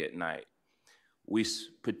 9:30 at night. We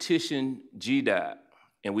petitioned GDOT,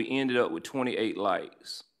 and we ended up with 28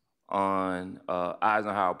 lights on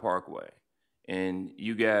Eisenhower Parkway, and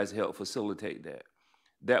you guys helped facilitate that.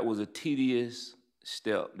 That was a tedious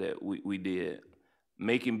step that we did.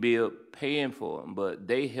 Macon-Bibb paying for them, but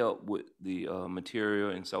they helped with the material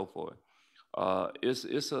and so forth.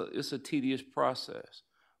 It's a tedious process.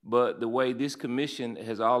 But the way this commission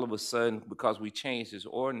has all of a sudden, because we changed this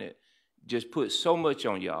ordinance, just put so much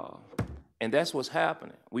on y'all. And that's what's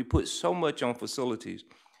happening. We put so much on facilities.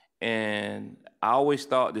 And I always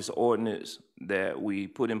thought this ordinance that we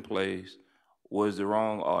put in place was the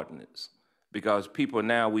wrong ordinance. Because people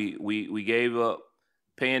now, we gave up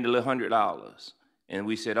paying the little $100. And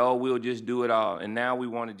we said, oh, we'll just do it all. And now we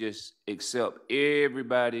want to just accept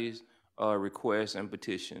everybody's request and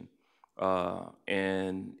petition.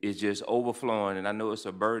 And it's just overflowing, and I know it's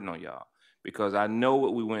a burden on y'all because I know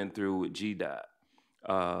what we went through with GDOT.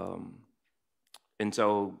 And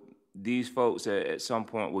so these folks at some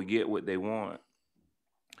point will get what they want.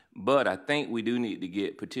 But I think we do need to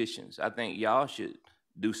get petitions. I think y'all should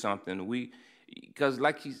do something. Because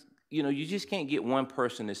like you just can't get one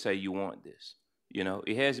person to say you want this.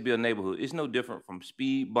 It has to be a neighborhood. It's no different from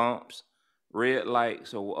speed bumps, red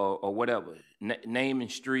lights, or whatever, naming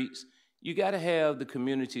streets. You got to have the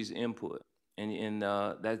community's input, and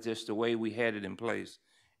that's just the way we had it in place.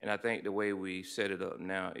 And I think the way we set it up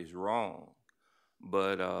now is wrong.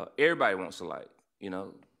 But everybody wants a light.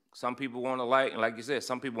 Some people want a light, and like you said,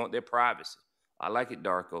 some people want their privacy. I like it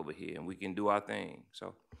dark over here, and we can do our thing.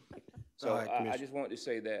 So right, I just wanted to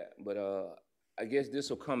say that. But I guess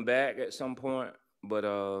this will come back at some point. But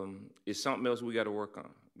it's something else we got to work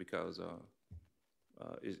on because.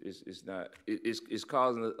 It's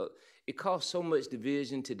causing it caused so much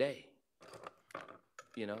division today,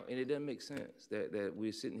 and it doesn't make sense that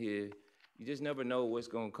we're sitting here. You just never know what's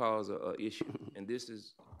going to cause a issue, and this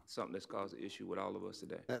is something that's caused an issue with all of us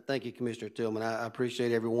today. Thank you, Commissioner Tillman. I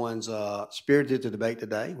appreciate everyone's spirited to debate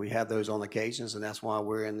today. We have those on occasions, and that's why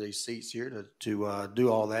we're in these seats here to do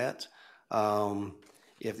all that.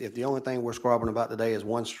 If the only thing we're squabbling about today is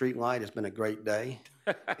one street light, it's been a great day.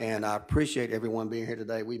 And I appreciate everyone being here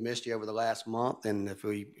today. We missed you over the last month, and if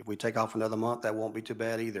we take off another month, that won't be too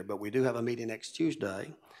bad either. But we do have a meeting next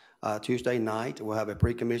Tuesday, Tuesday night. We'll have a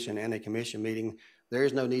pre-commission and a commission meeting. There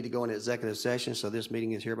is no need to go into executive session, so this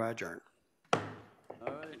meeting is hereby adjourned.